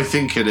it's who I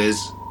think it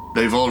is,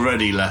 They've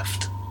already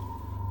left.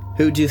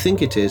 Who do you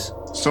think it is?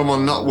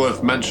 Someone not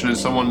worth mentioning,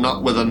 someone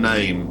not with a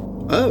name.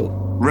 Oh,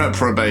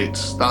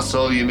 Reprobates, that's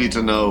all you need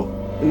to know.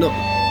 no.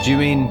 Do you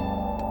mean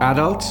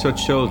adults or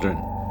children?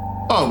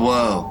 Oh,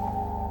 well.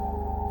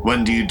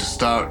 When do you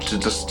start to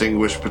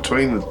distinguish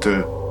between the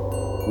two?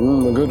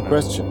 A good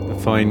question. A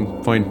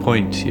fine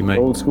point you make.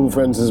 Old school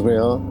friends as we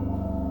are.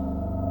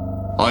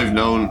 I've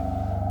known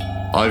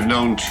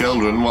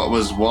children what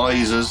was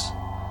wise as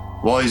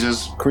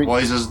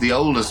the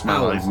oldest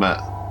man I've met.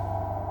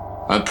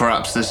 And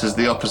perhaps this is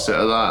the opposite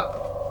of that.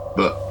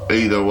 But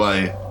either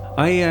way.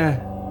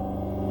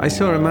 I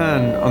saw a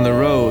man on the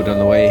road on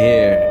the way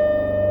here,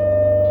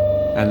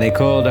 and they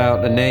called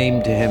out a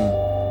name to him,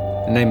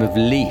 the name of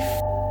Leaf.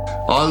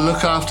 I'll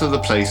look after the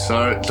place,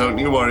 sir. Don't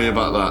you worry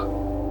about that.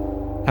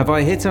 Have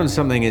I hit on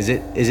something? Is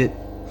it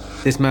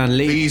this man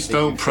Leaf? Please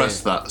don't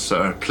press that,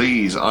 sir.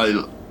 Please,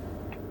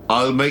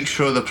 I'll make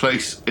sure the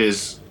place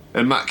is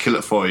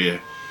immaculate for you,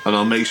 and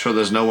I'll make sure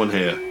there's no one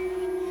here.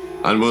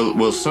 And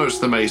we'll search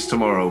the maze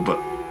tomorrow, but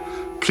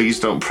please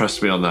don't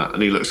press me on that.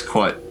 And he looks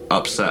quite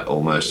upset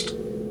almost.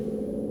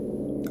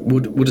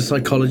 Would a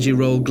psychology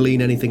roll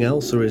glean anything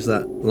else, or is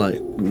that like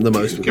the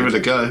most? Give it a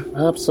go.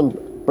 Perhaps some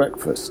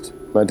breakfast,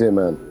 my dear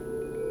man.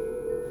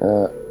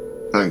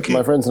 Thank you.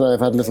 My friends and I have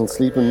had little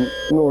sleep, and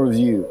nor have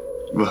you.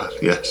 Well,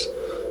 yes,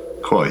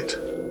 quite.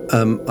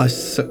 I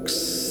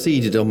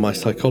succeeded on my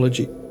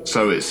psychology.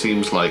 So it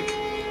seems like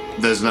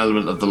there's an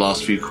element of the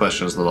last few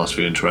questions, the last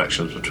few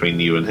interactions between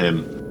you and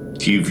him.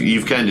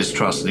 You've gained his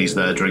trust, and he's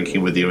there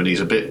drinking with you, and he's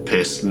a bit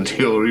pissed, and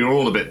you're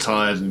all a bit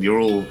tired, and you're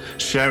all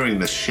sharing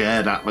the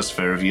shared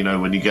atmosphere of,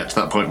 when you get to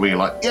that point where you're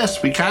like,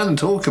 yes, we can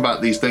talk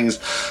about these things.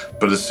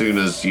 But as soon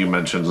as you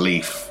mentioned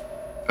Leaf,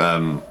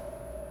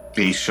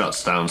 he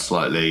shuts down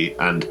slightly,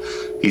 and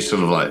he's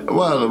sort of like,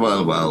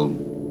 well,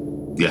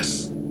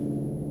 yes,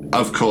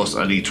 of course,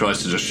 and he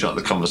tries to just shut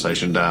the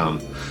conversation down.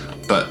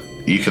 But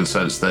you can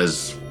sense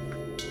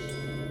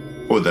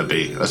would there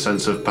be a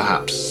sense of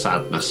perhaps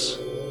sadness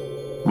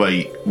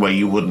where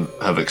you wouldn't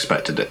have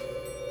expected it.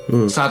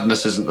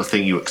 Sadness isn't the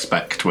thing you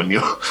expect when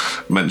you're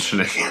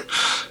mentioning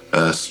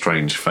a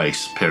strange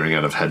face peering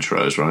out of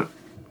hedgerows, right?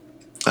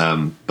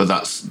 But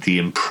that's the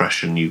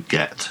impression you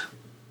get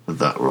with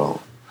that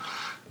role.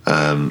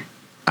 And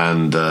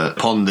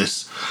upon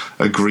this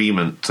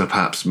agreement to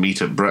perhaps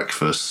meet at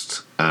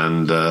breakfast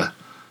and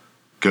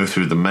go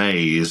through the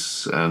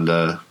maze,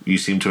 and you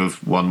seem to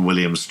have won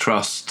William's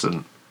trust,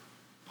 and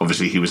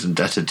obviously he was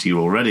indebted to you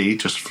already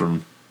just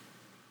from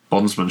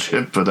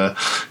bondsmanship, but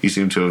you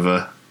seem to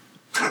have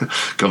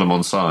got him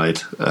on side.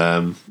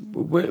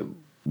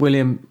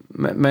 William,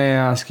 may I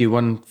ask you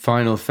one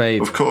final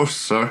favour? Of course,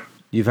 sir.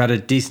 You've had a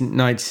decent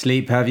night's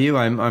sleep, have you?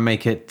 I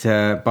make it,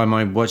 by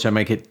my watch, I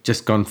make it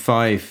just gone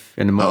 5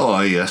 in the morning.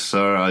 Oh, yes,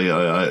 sir.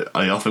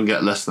 I often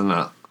get less than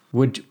that.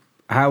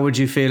 How would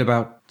you feel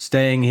about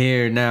staying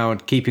here now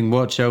and keeping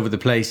watch over the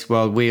place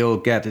while we all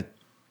get a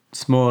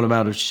small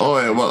amount of Oh,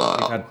 yeah, well,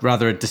 I'd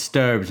rather a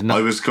disturbed night.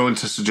 I was going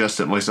to suggest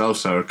it myself,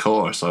 sir, of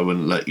course. I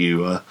wouldn't let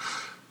you...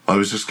 I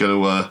was just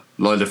going to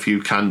light a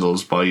few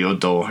candles by your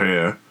door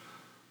here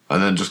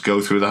and then just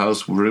go through the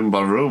house room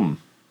by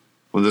room.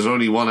 Well, there's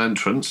only one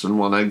entrance and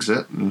one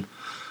exit, and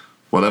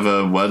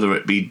whether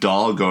it be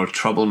dog or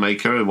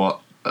troublemaker,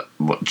 what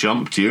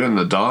jumped you in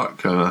the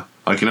dark,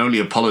 I can only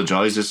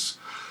apologise.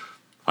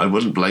 I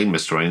wouldn't blame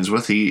Mr.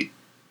 Ainsworth. He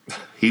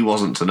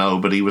wasn't to know,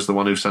 but he was the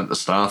one who sent the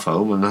staff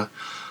home, and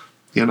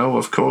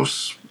of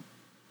course,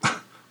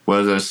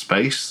 where there's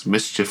space,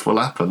 mischief will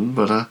happen.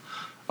 But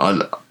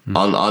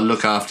I'll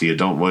look after you.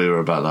 Don't worry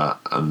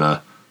about that. And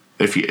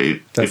if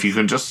you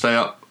can just stay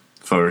up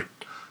for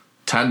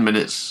 10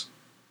 minutes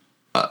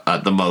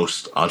at the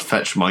most, I'll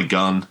fetch my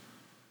gun,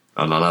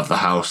 and I'll have the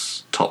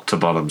house top to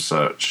bottom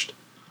searched.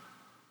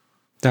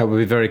 That would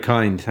be very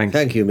kind. Thank you.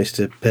 Thank you,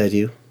 Mr.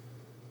 Perdue.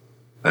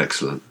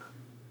 Excellent.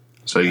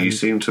 So you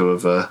seem to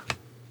have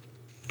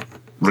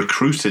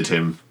recruited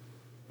him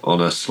on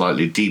a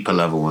slightly deeper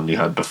level than you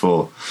had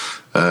before.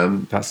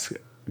 That's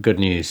good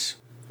news.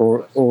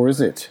 Or is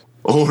it?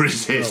 Or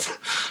is it?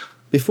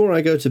 Before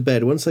I go to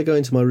bed, once I go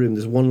into my room,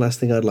 there's one last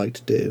thing I'd like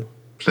to do.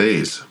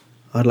 Please.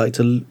 I'd like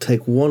to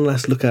take one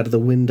last look out of the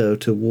window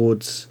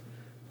towards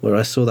where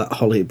I saw that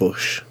holly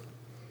bush.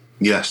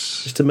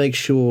 Yes. Just to make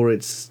sure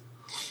it's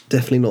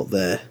definitely not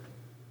there.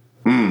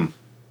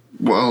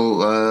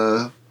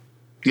 Well,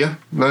 yeah.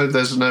 No,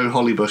 there's no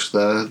holly bush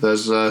there.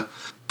 There's...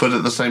 But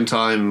at the same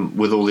time,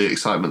 with all the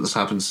excitement that's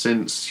happened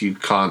since, you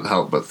can't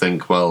help but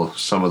think, well,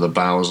 some of the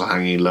boughs are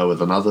hanging lower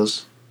than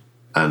others,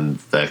 and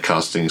they're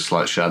casting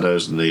slight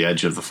shadows, and the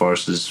edge of the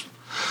forest is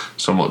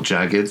somewhat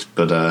jagged,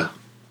 but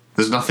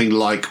there's nothing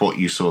like what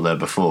you saw there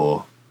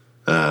before.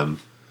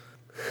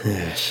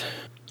 Yes.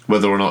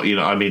 Whether or not, you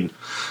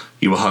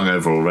were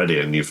hungover already,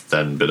 and you've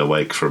then been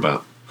awake for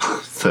about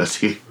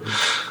 30,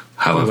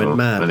 however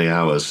many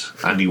hours,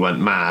 and you went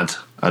mad,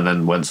 and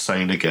then went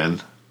sane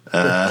again.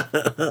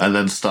 And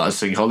then started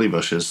seeing holly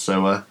bushes.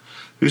 So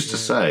who's to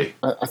say?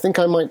 I think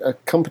I might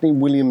accompany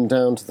William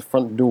down to the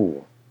front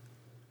door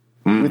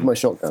with my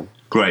shotgun.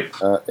 Great.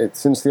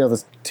 Since the other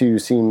two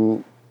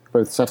seem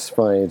both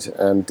satisfied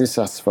and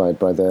dissatisfied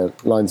by their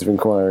lines of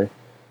inquiry,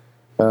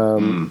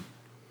 and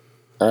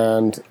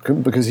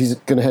because he's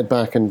going to head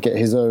back and get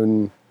his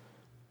own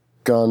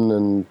gun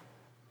and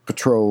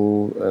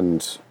patrol,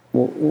 and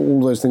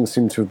all those things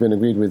seem to have been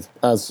agreed with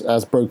as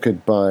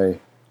brokered by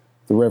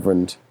the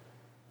Reverend.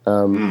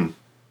 And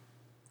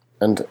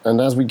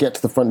as we get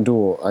to the front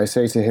door, I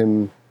say to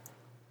him,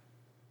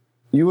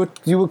 "You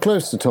were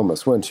close to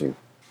Thomas, weren't you?"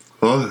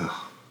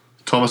 Oh,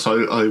 Thomas,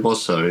 I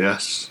was so,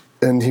 yes.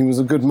 And he was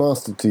a good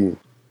master to you.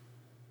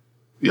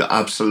 Yeah,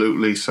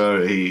 absolutely,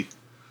 sir.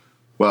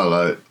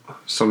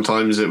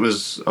 Sometimes it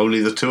was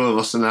only the two of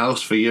us in the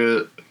house for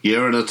a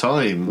year at a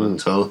time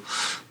until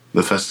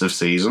the festive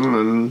season,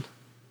 and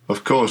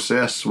of course,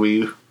 yes,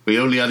 we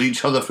only had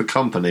each other for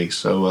company,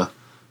 so,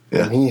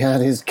 yeah. And he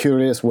had his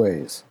curious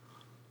ways.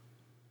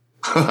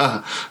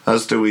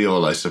 As do we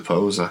all, I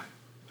suppose. I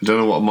don't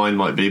know what mine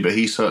might be, but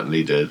he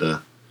certainly did.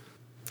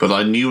 But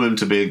I knew him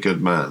to be a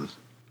good man,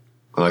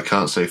 and I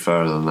can't say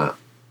fairer than that.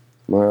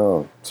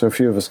 Well, so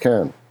few of us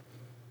can.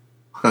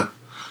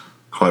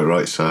 Quite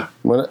right, sir.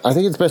 Well, I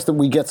think it's best that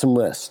we get some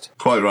rest.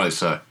 Quite right,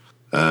 sir.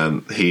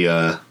 I'll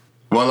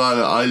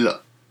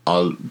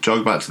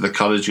jog back to the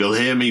cottage. You'll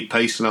hear me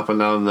pacing up and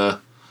down the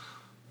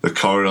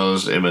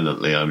corridors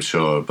imminently, I'm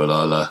sure. But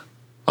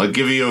I'll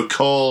give you a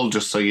call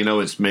just so you know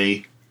it's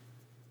me,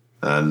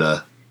 and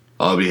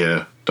I'll be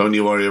here. Don't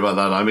you worry about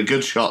that. I'm a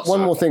good shot. One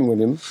sir. more thing,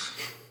 William.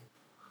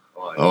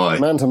 All right.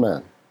 Man to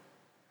man,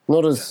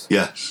 not as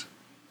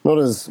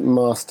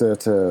master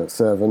to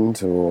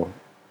servant, or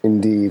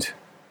indeed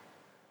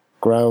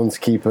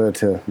groundskeeper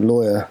to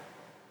lawyer,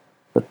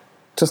 but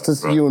just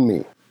as you and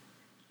me.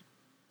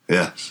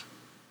 Yes.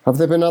 Have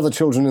there been other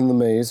children in the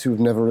maze who've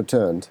never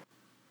returned?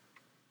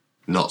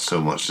 Not so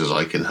much as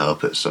I can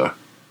help it, sir.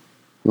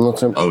 Not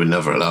so. I would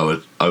never allow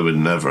a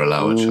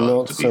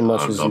child to be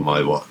harmed on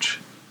my watch.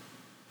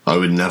 I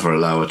would never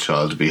allow a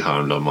child to be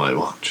harmed on my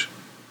watch.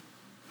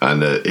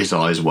 And his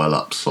eyes well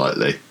up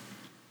slightly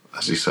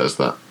as he says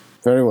that.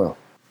 Very well.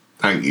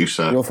 Thank you,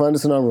 sir. You'll find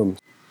us in our rooms.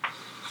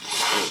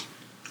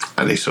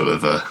 And he sort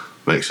of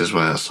makes his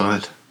way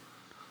outside.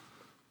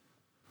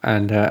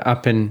 And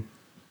up in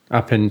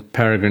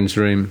Peregrine's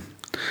room,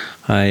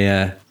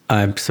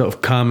 I'm sort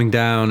of calming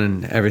down,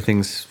 and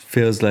everything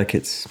feels like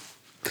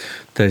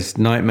those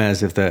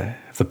nightmares of the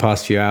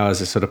past few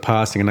hours are sort of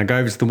passing. And I go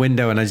over to the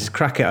window and I just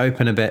crack it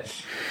open a bit,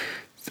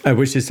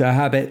 which is a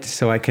habit,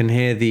 so I can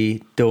hear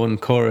the dawn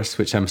chorus,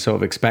 which I'm sort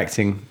of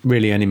expecting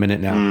really any minute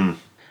now.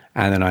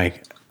 And then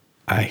I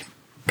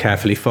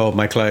carefully fold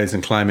my clothes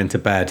and climb into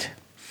bed.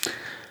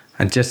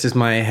 And just as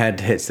my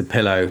head hits the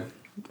pillow,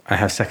 I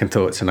have second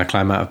thoughts and I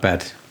climb out of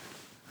bed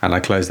and I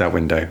close that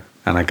window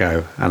and I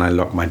go and I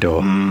lock my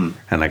door and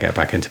I get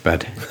back into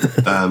bed.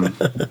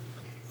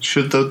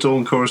 Should the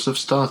dawn chorus have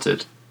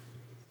started?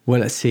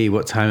 Well, let's see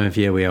what time of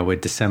year we are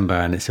with December,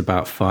 and it's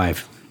about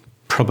 5.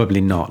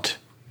 Probably not.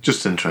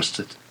 Just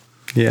interested.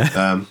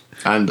 Yeah.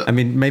 And I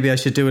mean, maybe I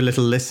should do a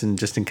little listen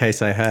just in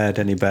case I heard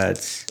any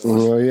birds.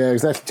 Oh, yeah,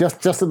 exactly.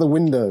 Just at the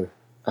window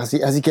as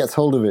he gets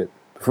hold of it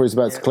before he's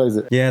about to close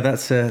it. Yeah,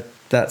 that's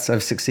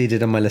I've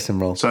succeeded on my listen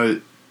roll.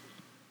 So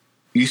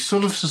you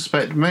sort of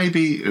suspect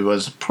maybe it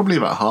was probably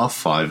about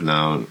 5:30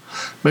 now.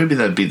 Maybe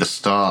there'd be the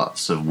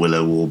starts of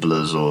willow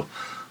warblers or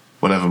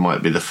whatever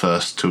might be the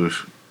first to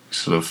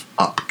sort of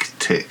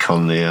uptick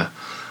on the.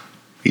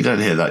 You don't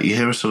hear that. You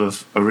hear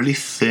a really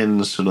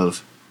thin sort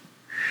of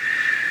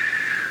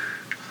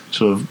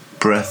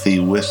breathy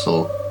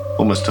whistle,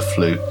 almost a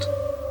flute,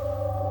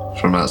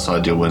 from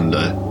outside your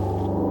window.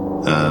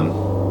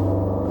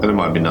 And it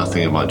might be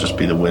nothing. It might just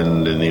be the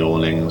wind in the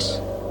awnings.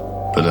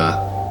 But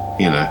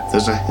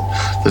there's a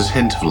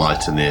hint of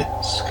light in the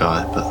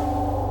sky. But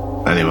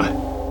anyway,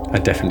 I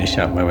definitely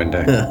shut my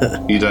window.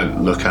 You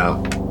don't look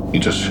out. You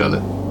just shut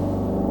it.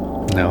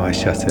 No, I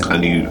shut it.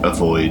 And you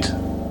avoid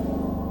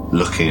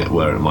looking at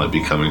where it might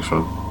be coming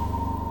from.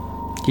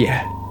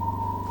 Yeah.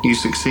 You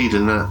succeed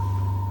in that.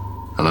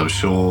 And I'm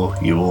sure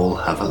you all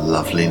have a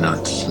lovely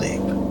night's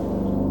sleep.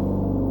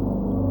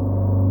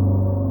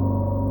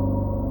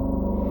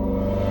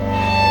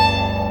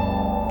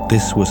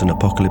 This was an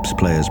Apocalypse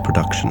Players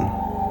production.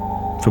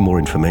 For more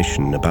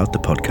information about the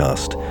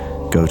podcast,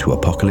 go to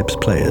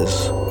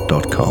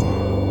apocalypseplayers.com.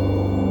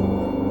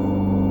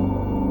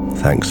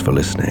 Thanks for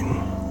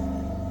listening.